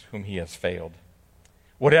Jesus, whom he has failed.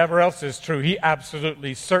 Whatever else is true, he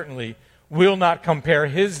absolutely, certainly will not compare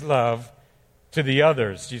his love to the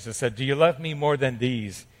others. Jesus said, do you love me more than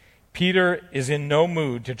these? Peter is in no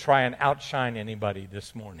mood to try and outshine anybody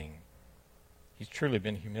this morning. He's truly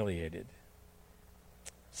been humiliated.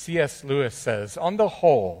 C.S. Lewis says, on the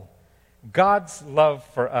whole, God's love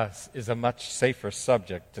for us is a much safer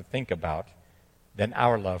subject to think about than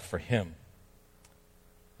our love for him.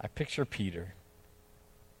 I picture Peter,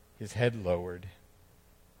 his head lowered,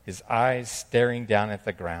 his eyes staring down at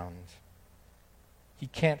the ground. He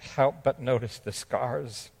can't help but notice the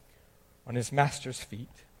scars on his master's feet.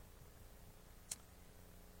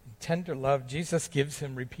 In tender love, Jesus gives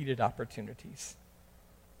him repeated opportunities.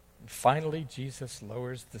 And finally, Jesus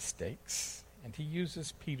lowers the stakes, and he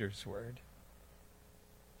uses Peter's word.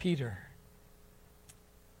 Peter,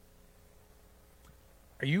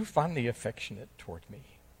 are you fondly affectionate toward me?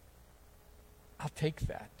 I'll take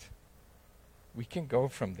that. We can go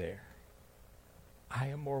from there. I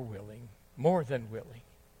am more than willing,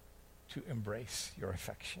 to embrace your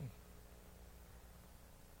affection.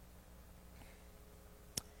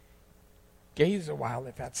 Gaze a while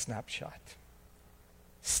at that snapshot.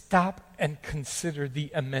 Stop and consider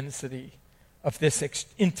the immensity of this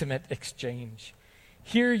intimate exchange.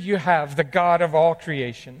 Here you have the God of all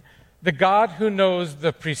creation, the God who knows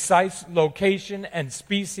the precise location and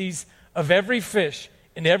species of every fish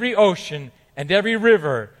in every ocean and every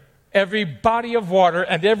river, every body of water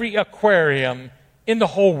and every aquarium in the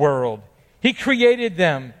whole world. He created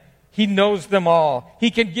them. He knows them all.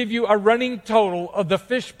 He can give you a running total of the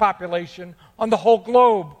fish population on the whole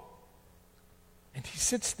globe. And he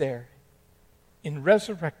sits there in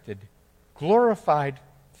resurrected, glorified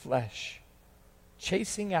flesh,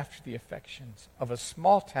 chasing after the affections of a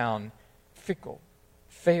small-town, fickle,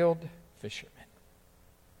 failed fisherman.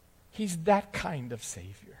 He's that kind of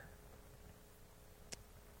Savior.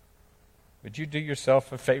 Would you do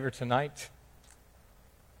yourself a favor tonight?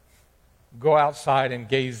 Go outside and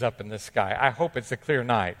gaze up in the sky. I hope it's a clear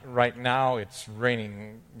night. Right now it's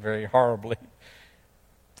raining very horribly.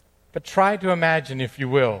 But try to imagine, if you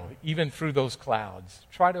will, even through those clouds,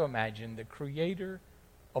 try to imagine the creator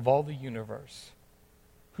of all the universe,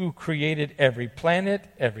 who created every planet,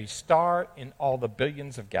 every star in all the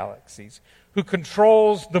billions of galaxies, who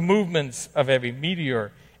controls the movements of every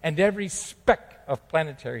meteor and every speck of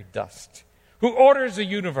planetary dust, who orders the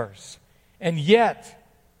universe. And yet,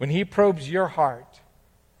 when he probes your heart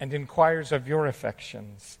and inquires of your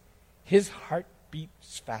affections, his heart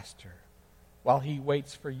beats faster while he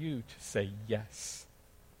waits for you to say yes.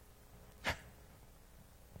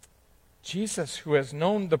 Jesus, who has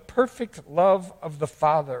known the perfect love of the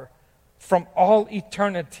Father from all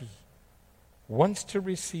eternity, wants to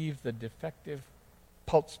receive the defective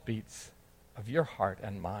pulse beats of your heart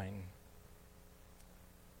and mine.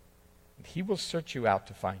 And he will search you out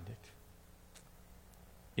to find it.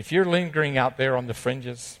 If you're lingering out there on the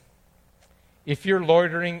fringes, if you're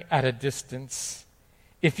loitering at a distance,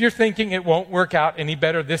 if you're thinking it won't work out any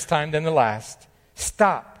better this time than the last,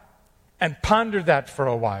 stop and ponder that for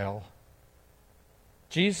a while.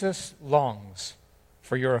 Jesus longs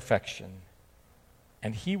for your affection,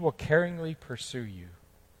 and he will caringly pursue you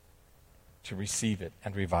to receive it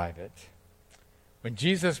and revive it. When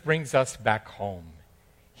Jesus brings us back home,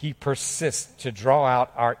 he persists to draw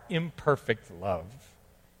out our imperfect love,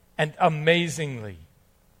 and amazingly,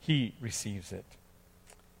 he receives it.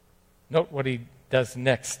 Note what he does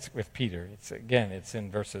next with Peter. It's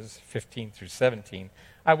in verses 15 through 17.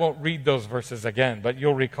 I won't read those verses again, but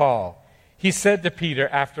you'll recall. He said to Peter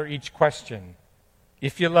after each question,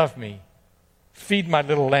 "If you love me, feed my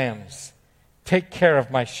little lambs, take care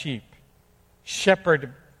of my sheep,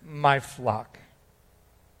 shepherd my flock."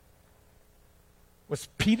 Was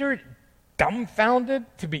Peter dumbfounded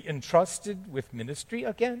to be entrusted with ministry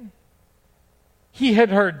again? He had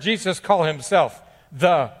heard Jesus call himself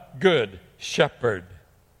the Good Shepherd.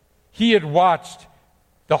 He had watched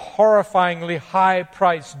the horrifyingly high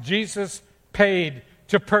price Jesus paid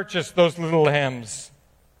to purchase those little lambs.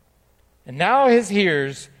 And now his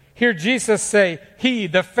hearers hear Jesus say, he,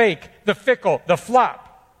 the fake, the fickle, the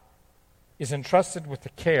flop, is entrusted with the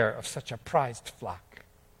care of such a prized flock.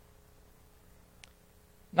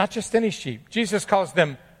 Not just any sheep. Jesus calls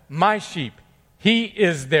them my sheep. He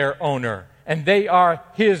is their owner, and they are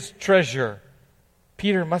his treasure.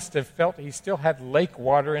 Peter must have felt he still had lake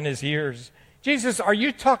water in his ears. Jesus, are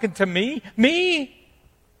you talking to me? Me?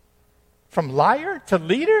 From liar to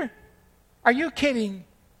leader? Are you kidding?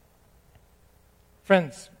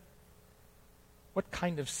 Friends, what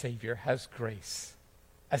kind of Savior has grace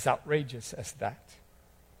as outrageous as that?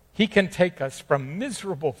 He can take us from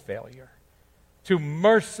miserable failure to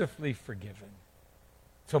mercifully forgiven,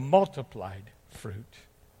 to multiplied fruit.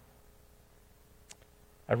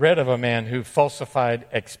 I read of a man who falsified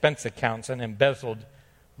expense accounts and embezzled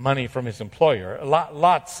money from his employer,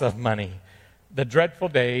 lots of money. The dreadful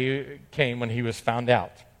day came when he was found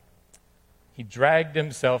out. He dragged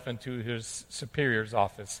himself into his superior's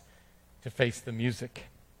office to face the music.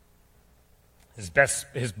 His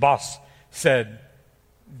boss said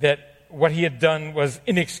that what he had done was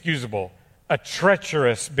inexcusable, a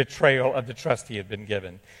treacherous betrayal of the trust he had been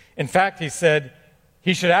given. In fact, he said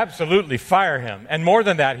he should absolutely fire him, and more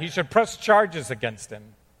than that, he should press charges against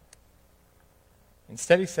him.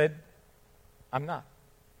 Instead, he said, I'm not.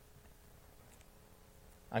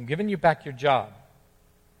 I'm giving you back your job,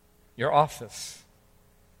 your office,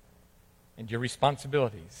 and your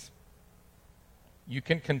responsibilities. You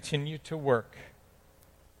can continue to work,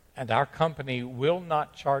 and our company will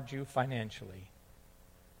not charge you financially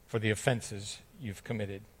for the offenses you've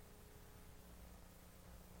committed.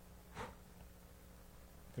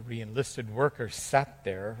 The re-enlisted worker sat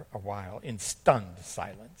there a while in stunned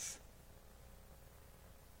silence.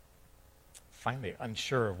 Finally,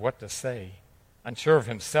 unsure of what to say, unsure of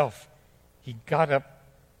himself, he got up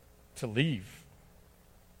to leave.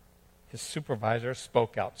 His supervisor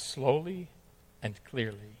spoke out slowly and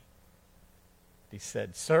clearly. He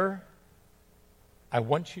said, "Sir, I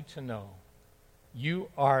want you to know you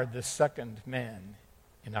are the second man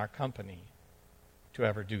in our company to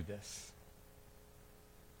ever do this.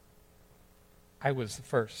 I was the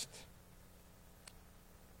first.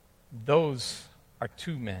 Those are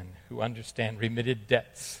two men who understand remitted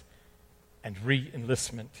debts and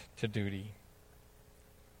re-enlistment to duty.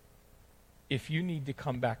 If you need to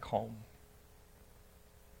come back home,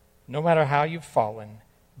 no matter how you've fallen,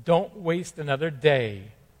 don't waste another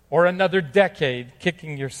day or another decade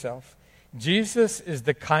kicking yourself. Jesus is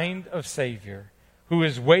the kind of Savior who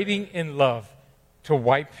is waiting in love to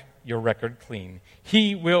wipe your record clean.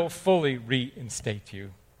 He will fully reinstate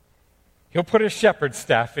you. He'll put a shepherd's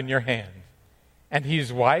staff in your hand, and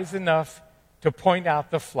he's wise enough to point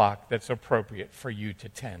out the flock that's appropriate for you to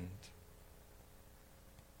tend.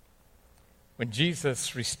 When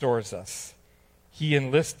Jesus restores us, he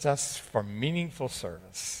enlists us for meaningful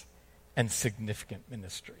service and significant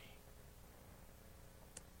ministry.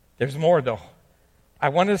 There's more, though. I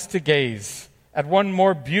want us to gaze at one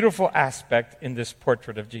more beautiful aspect in this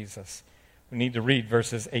portrait of Jesus. We need to read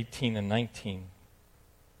verses 18 and 19.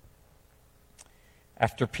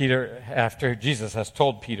 After Jesus has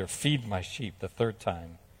told Peter, "Feed my sheep," the third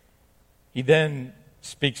time, he then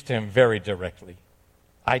speaks to him very directly.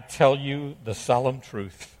 "I tell you the solemn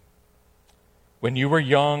truth. When you were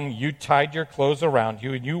young, you tied your clothes around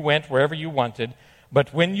you and you went wherever you wanted.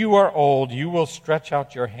 But when you are old, you will stretch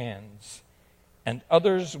out your hands, and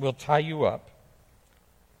others will tie you up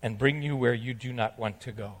and bring you where you do not want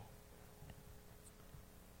to go."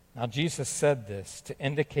 Now, Jesus said this to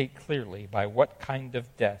indicate clearly by what kind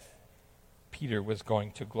of death Peter was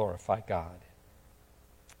going to glorify God.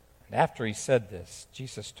 And after he said this,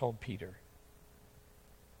 Jesus told Peter,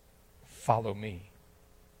 "Follow me."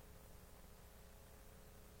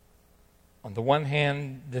 On the one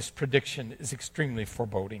hand, this prediction is extremely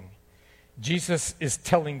foreboding. Jesus is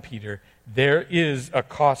telling Peter there is a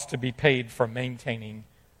cost to be paid for maintaining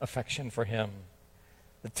affection for him.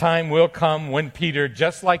 The time will come when Peter,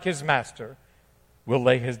 just like his master, will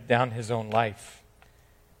lay down his own life.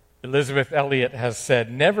 Elizabeth Elliot has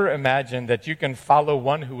said, "Never imagine that you can follow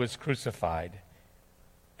one who was crucified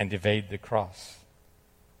and evade the cross."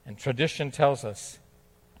 And tradition tells us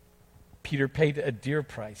Peter paid a dear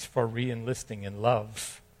price for re-enlisting in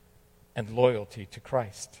love and loyalty to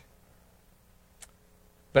Christ.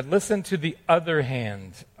 But listen to the other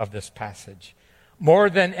hand of this passage. More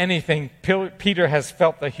than anything, Peter has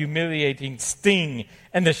felt the humiliating sting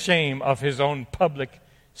and the shame of his own public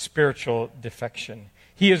spiritual defection.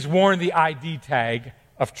 He has worn the ID tag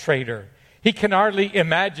of traitor. He can hardly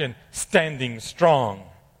imagine standing strong.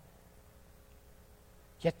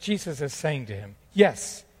 Yet Jesus is saying to him,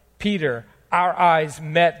 "Yes, Peter, our eyes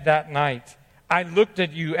met that night. I looked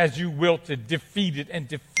at you as you wilted, defeated, and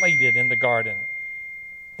deflated in the garden.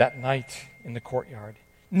 That night in the courtyard.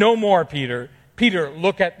 No more, Peter. Peter,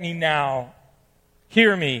 look at me now.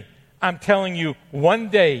 Hear me. I'm telling you, one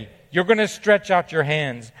day you're going to stretch out your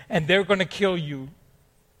hands and they're going to kill you.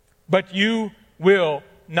 But you will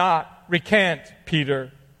not recant,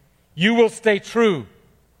 Peter. You will stay true,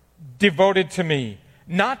 devoted to me,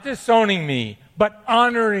 not disowning me, but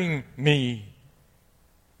honoring me.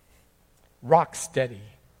 Rock steady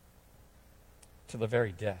to the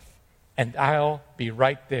very death, and I'll be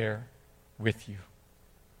right there with you."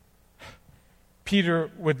 Peter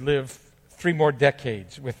would live 3 more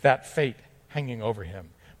decades with that fate hanging over him.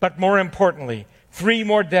 But more importantly, 3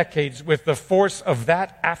 more decades with the force of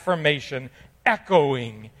that affirmation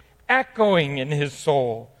echoing in his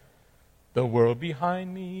soul. The world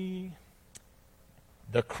behind me,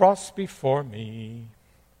 the cross before me,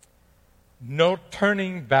 no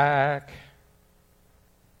turning back,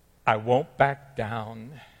 I won't back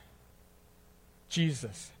down.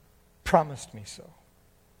 Jesus promised me so.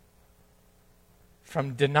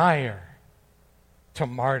 From denier to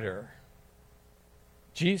martyr,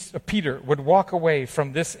 Peter would walk away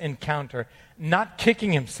from this encounter not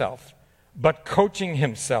kicking himself, but coaching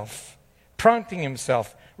himself, prompting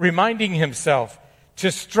himself, reminding himself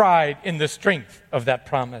to stride in the strength of that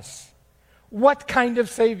promise. What kind of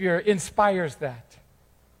Savior inspires that?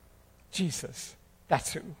 Jesus.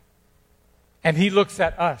 That's who. And he looks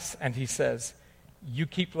at us and he says, "You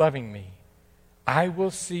keep loving me. I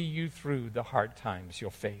will see you through the hard times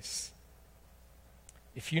you'll face."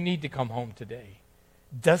 If you need to come home today,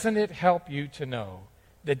 doesn't it help you to know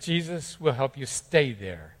that Jesus will help you stay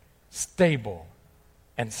there, stable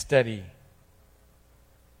and steady?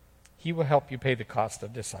 He will help you pay the cost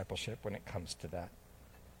of discipleship when it comes to that.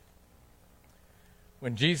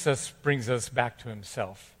 When Jesus brings us back to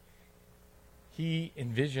himself, he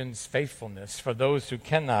envisions faithfulness for those who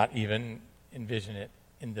cannot even envision it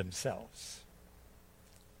in themselves.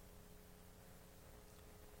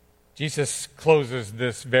 Jesus closes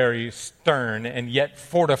this very stern and yet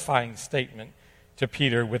fortifying statement to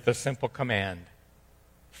Peter with a simple command: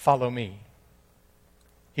 follow me.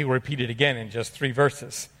 He will repeat it again in just 3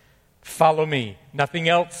 verses. Follow me. Nothing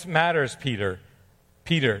else matters, Peter.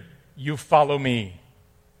 Peter, you follow me.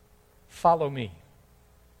 Follow me.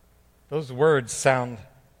 Those words sound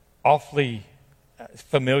awfully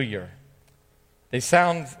familiar. They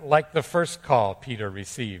sound like the first call Peter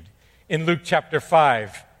received. In Luke chapter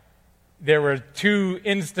 5, there were 2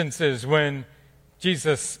 instances when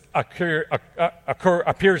Jesus appears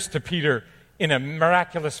to Peter in a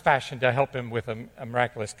miraculous fashion to help him with a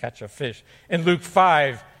miraculous catch of fish. In Luke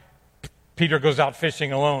 5, Peter goes out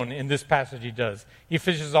fishing alone. In this passage he does. He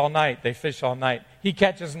fishes all night. They fish all night. He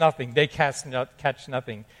catches nothing. They catch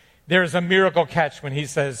nothing. There's a miracle catch when he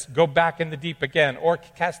says, go back in the deep again, or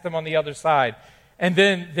cast them on the other side. And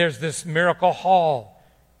then there's this miracle haul.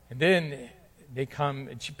 And then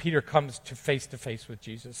Peter comes to face with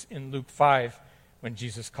Jesus. In Luke 5, when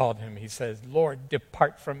Jesus called him, he says, Lord,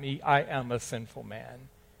 depart from me, I am a sinful man.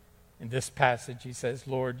 In this passage, he says,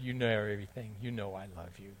 Lord, you know everything. You know I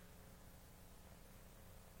love you.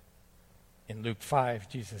 In Luke 5,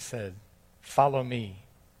 Jesus said, follow me.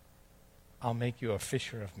 I'll make you a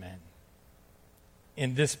fisher of men.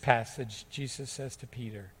 In this passage, Jesus says to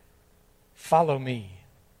Peter, follow me.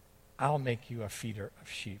 I'll make you a feeder of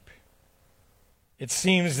sheep. It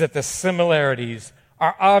seems that the similarities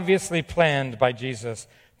are obviously planned by Jesus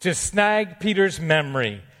to snag Peter's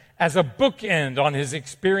memory as a bookend on his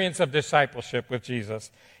experience of discipleship with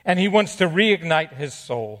Jesus. And he wants to reignite his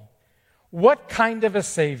soul. What kind of a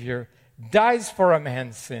Savior dies for a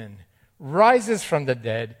man's sin, rises from the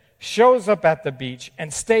dead, shows up at the beach,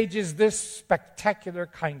 and stages this spectacular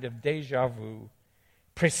kind of deja vu,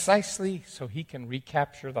 precisely so he can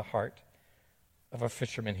recapture the heart of a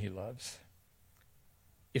fisherman he loves.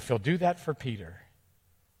 If he'll do that for Peter,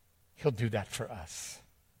 he'll do that for us.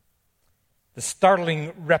 The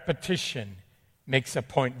startling repetition makes a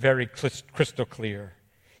point very crystal clear.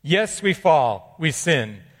 Yes, we fall, we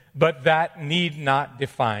sin, but that need not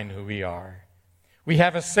define who we are. We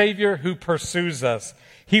have a Savior who pursues us.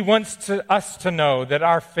 He wants us to know that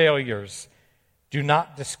our failures do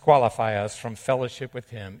not disqualify us from fellowship with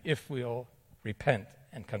him if we'll repent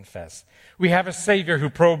and confess. We have a Savior who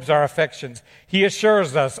probes our affections. He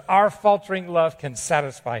assures us our faltering love can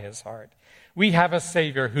satisfy his heart. We have a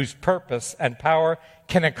Savior whose purpose and power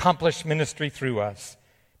can accomplish ministry through us.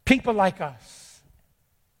 People like us,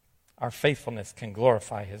 our faithfulness can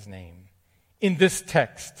glorify his name. In this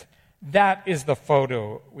text, that is the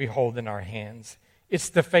photo we hold in our hands. It's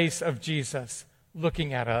the face of Jesus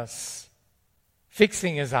looking at us,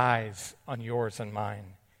 fixing his eyes on yours and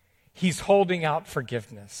mine. He's holding out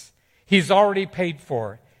forgiveness. He's already paid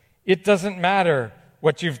for. It doesn't matter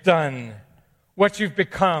what you've done, what you've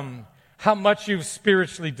become, how much you've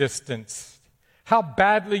spiritually distanced, how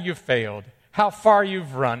badly you've failed, how far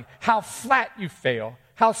you've run, how flat you fail,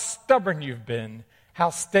 how stubborn you've been, how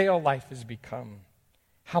stale life has become,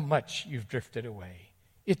 how much you've drifted away.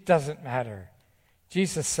 It doesn't matter.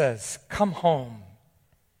 Jesus says, come home.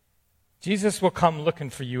 Jesus will come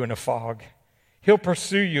looking for you in a fog. He'll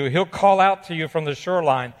pursue you. He'll call out to you from the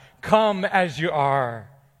shoreline. Come as you are.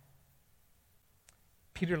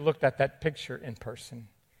 Peter looked at that picture in person.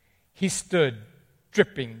 He stood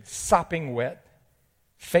dripping, sopping wet,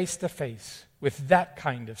 face to face with that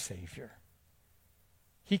kind of Savior.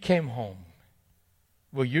 He came home.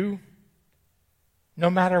 Will you?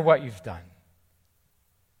 No matter what you've done,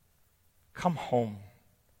 come home.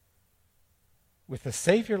 With a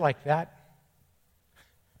Savior like that,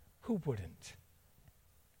 who wouldn't?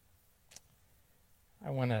 I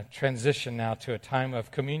want to transition now to a time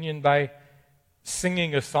of communion by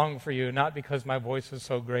singing a song for you, not because my voice is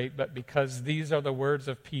so great, but because these are the words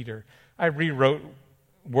of Peter. I rewrote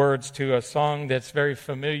words to a song that's very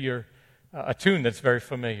familiar, a tune that's very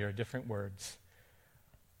familiar, different words.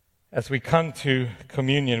 As we come to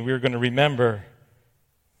communion, we're going to remember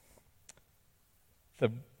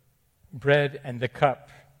the bread and the cup,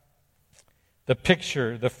 the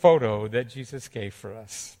picture, the photo that Jesus gave for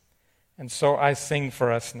us. And so I sing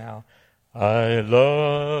for us now. I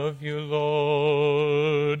love you,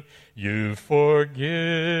 Lord, you've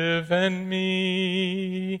forgiven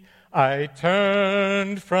me. I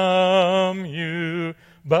turned from you,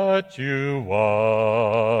 but you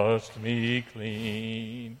washed me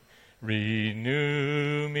clean.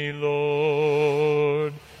 Renew me,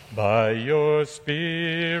 Lord, by your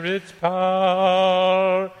Spirit's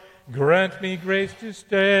power. Grant me grace to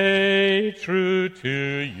stay true to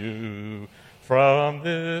you from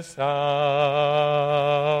this hour.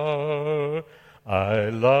 I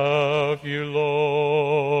love you,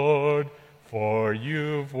 Lord, for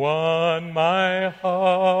you've won my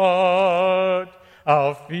heart.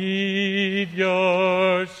 I'll feed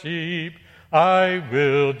your sheep, I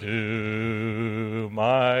will do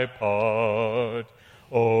my part.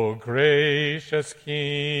 O gracious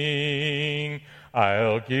King,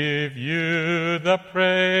 I'll give you the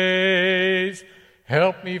praise.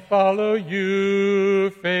 Help me follow you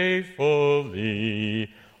faithfully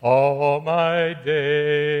all my days.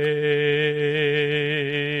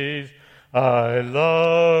 I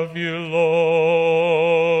love you,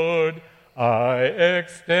 Lord. I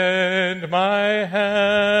extend my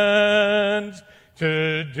hands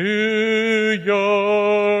to do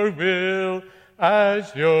your will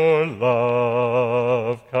as your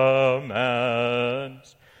love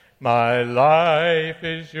commands. My life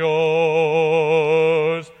is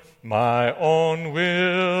yours, my own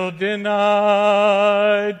will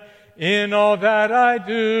denied. In all that I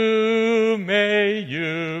do, may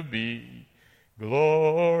you be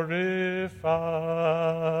glorified.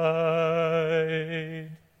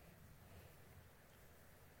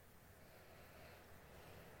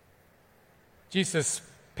 Jesus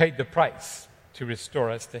paid the price to restore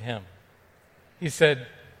us to him. He said,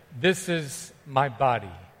 "This is my body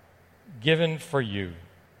given for you.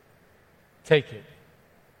 Take it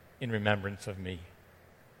in remembrance of me."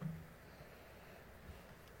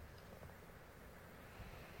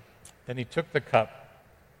 Then he took the cup.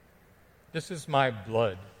 "This is my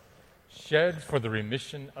blood, shed for the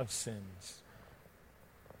remission of sins.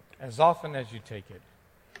 As often as you take it,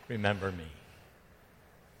 remember me."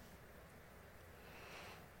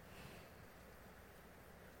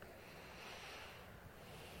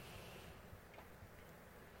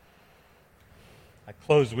 I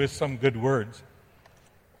close with some good words.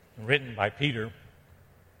 written by Peter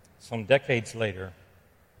some decades later.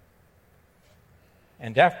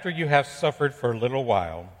 And after you have suffered for a little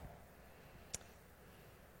while,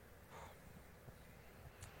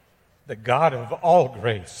 the God of all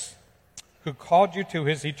grace, who called you to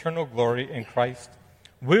his eternal glory in Christ,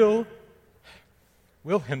 will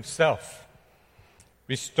himself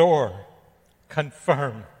restore,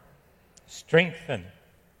 confirm, strengthen,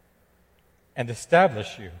 and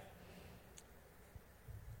establish you.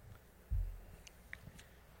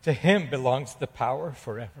 To him belongs the power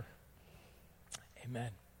forever.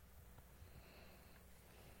 Amen.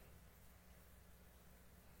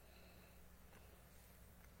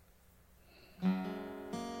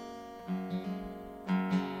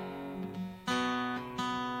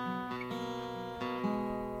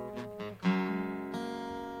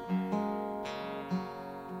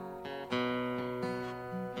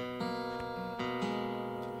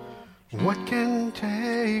 What can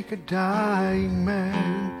take a dying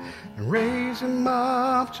man and raise him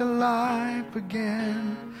up to life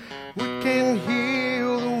again? What can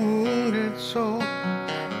heal the wounded soul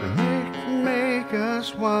and make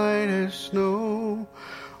us white as snow?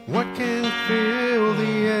 What can fill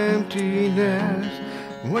the emptiness?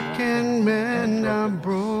 What can mend our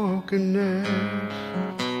brokenness?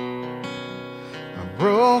 Our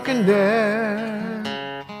brokenness.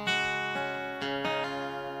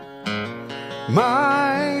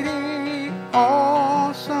 Mighty,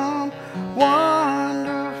 awesome,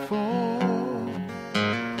 wonderful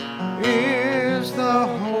is the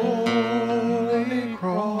holy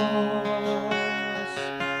cross,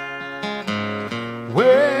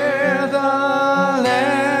 where the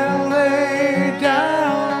Lamb laid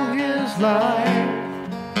down his life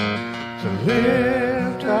to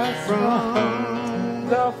lift us from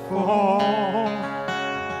the fall.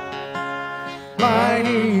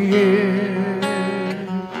 Mighty is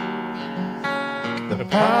the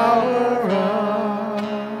power of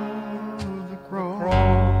the cross.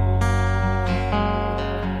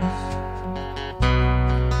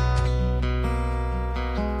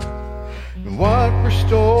 And what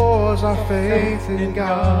restores our faith in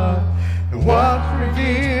God, and what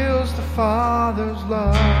reveals the Father's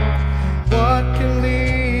love? What can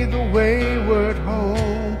lead the wayward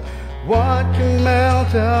home? What can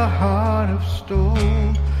melt a heart of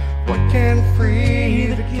stone? What can free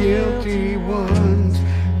the guilty ones?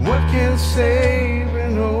 What can save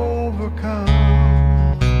and overcome?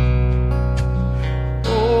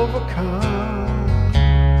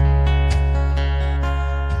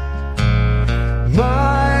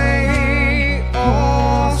 Mighty,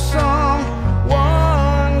 awesome,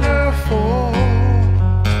 wonderful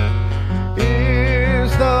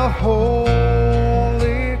is the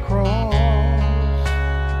holy cross,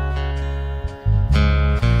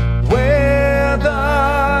 where the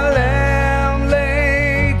Lamb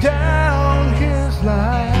laid down his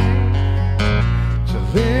life to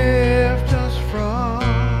lift us from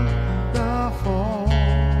the fall.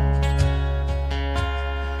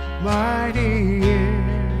 Mighty is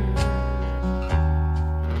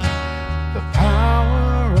the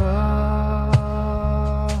power of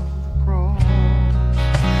the cross.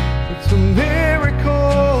 It's a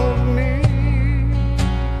miracle to me.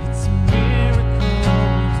 It's a miracle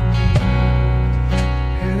to me.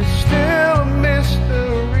 And it's still a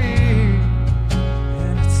mystery.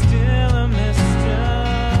 And it's still a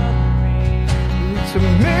mystery. It's a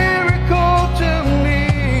miracle to me.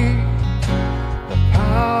 The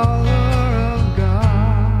power of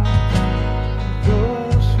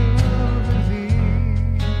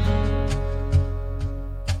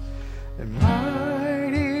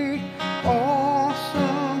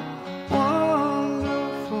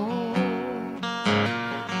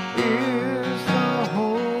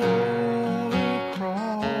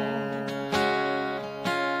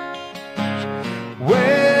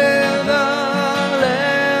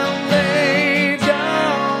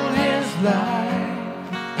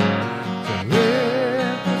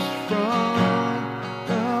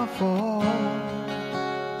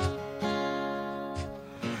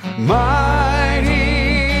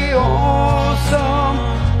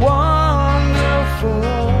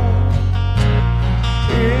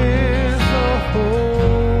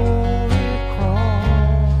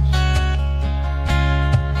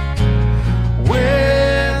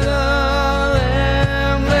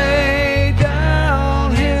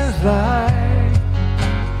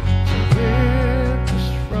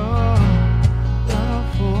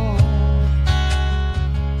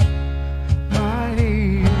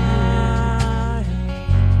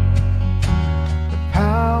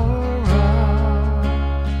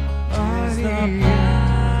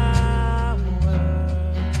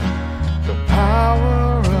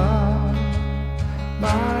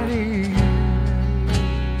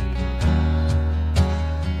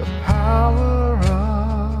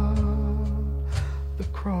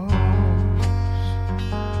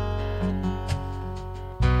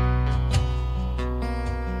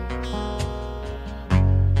Thank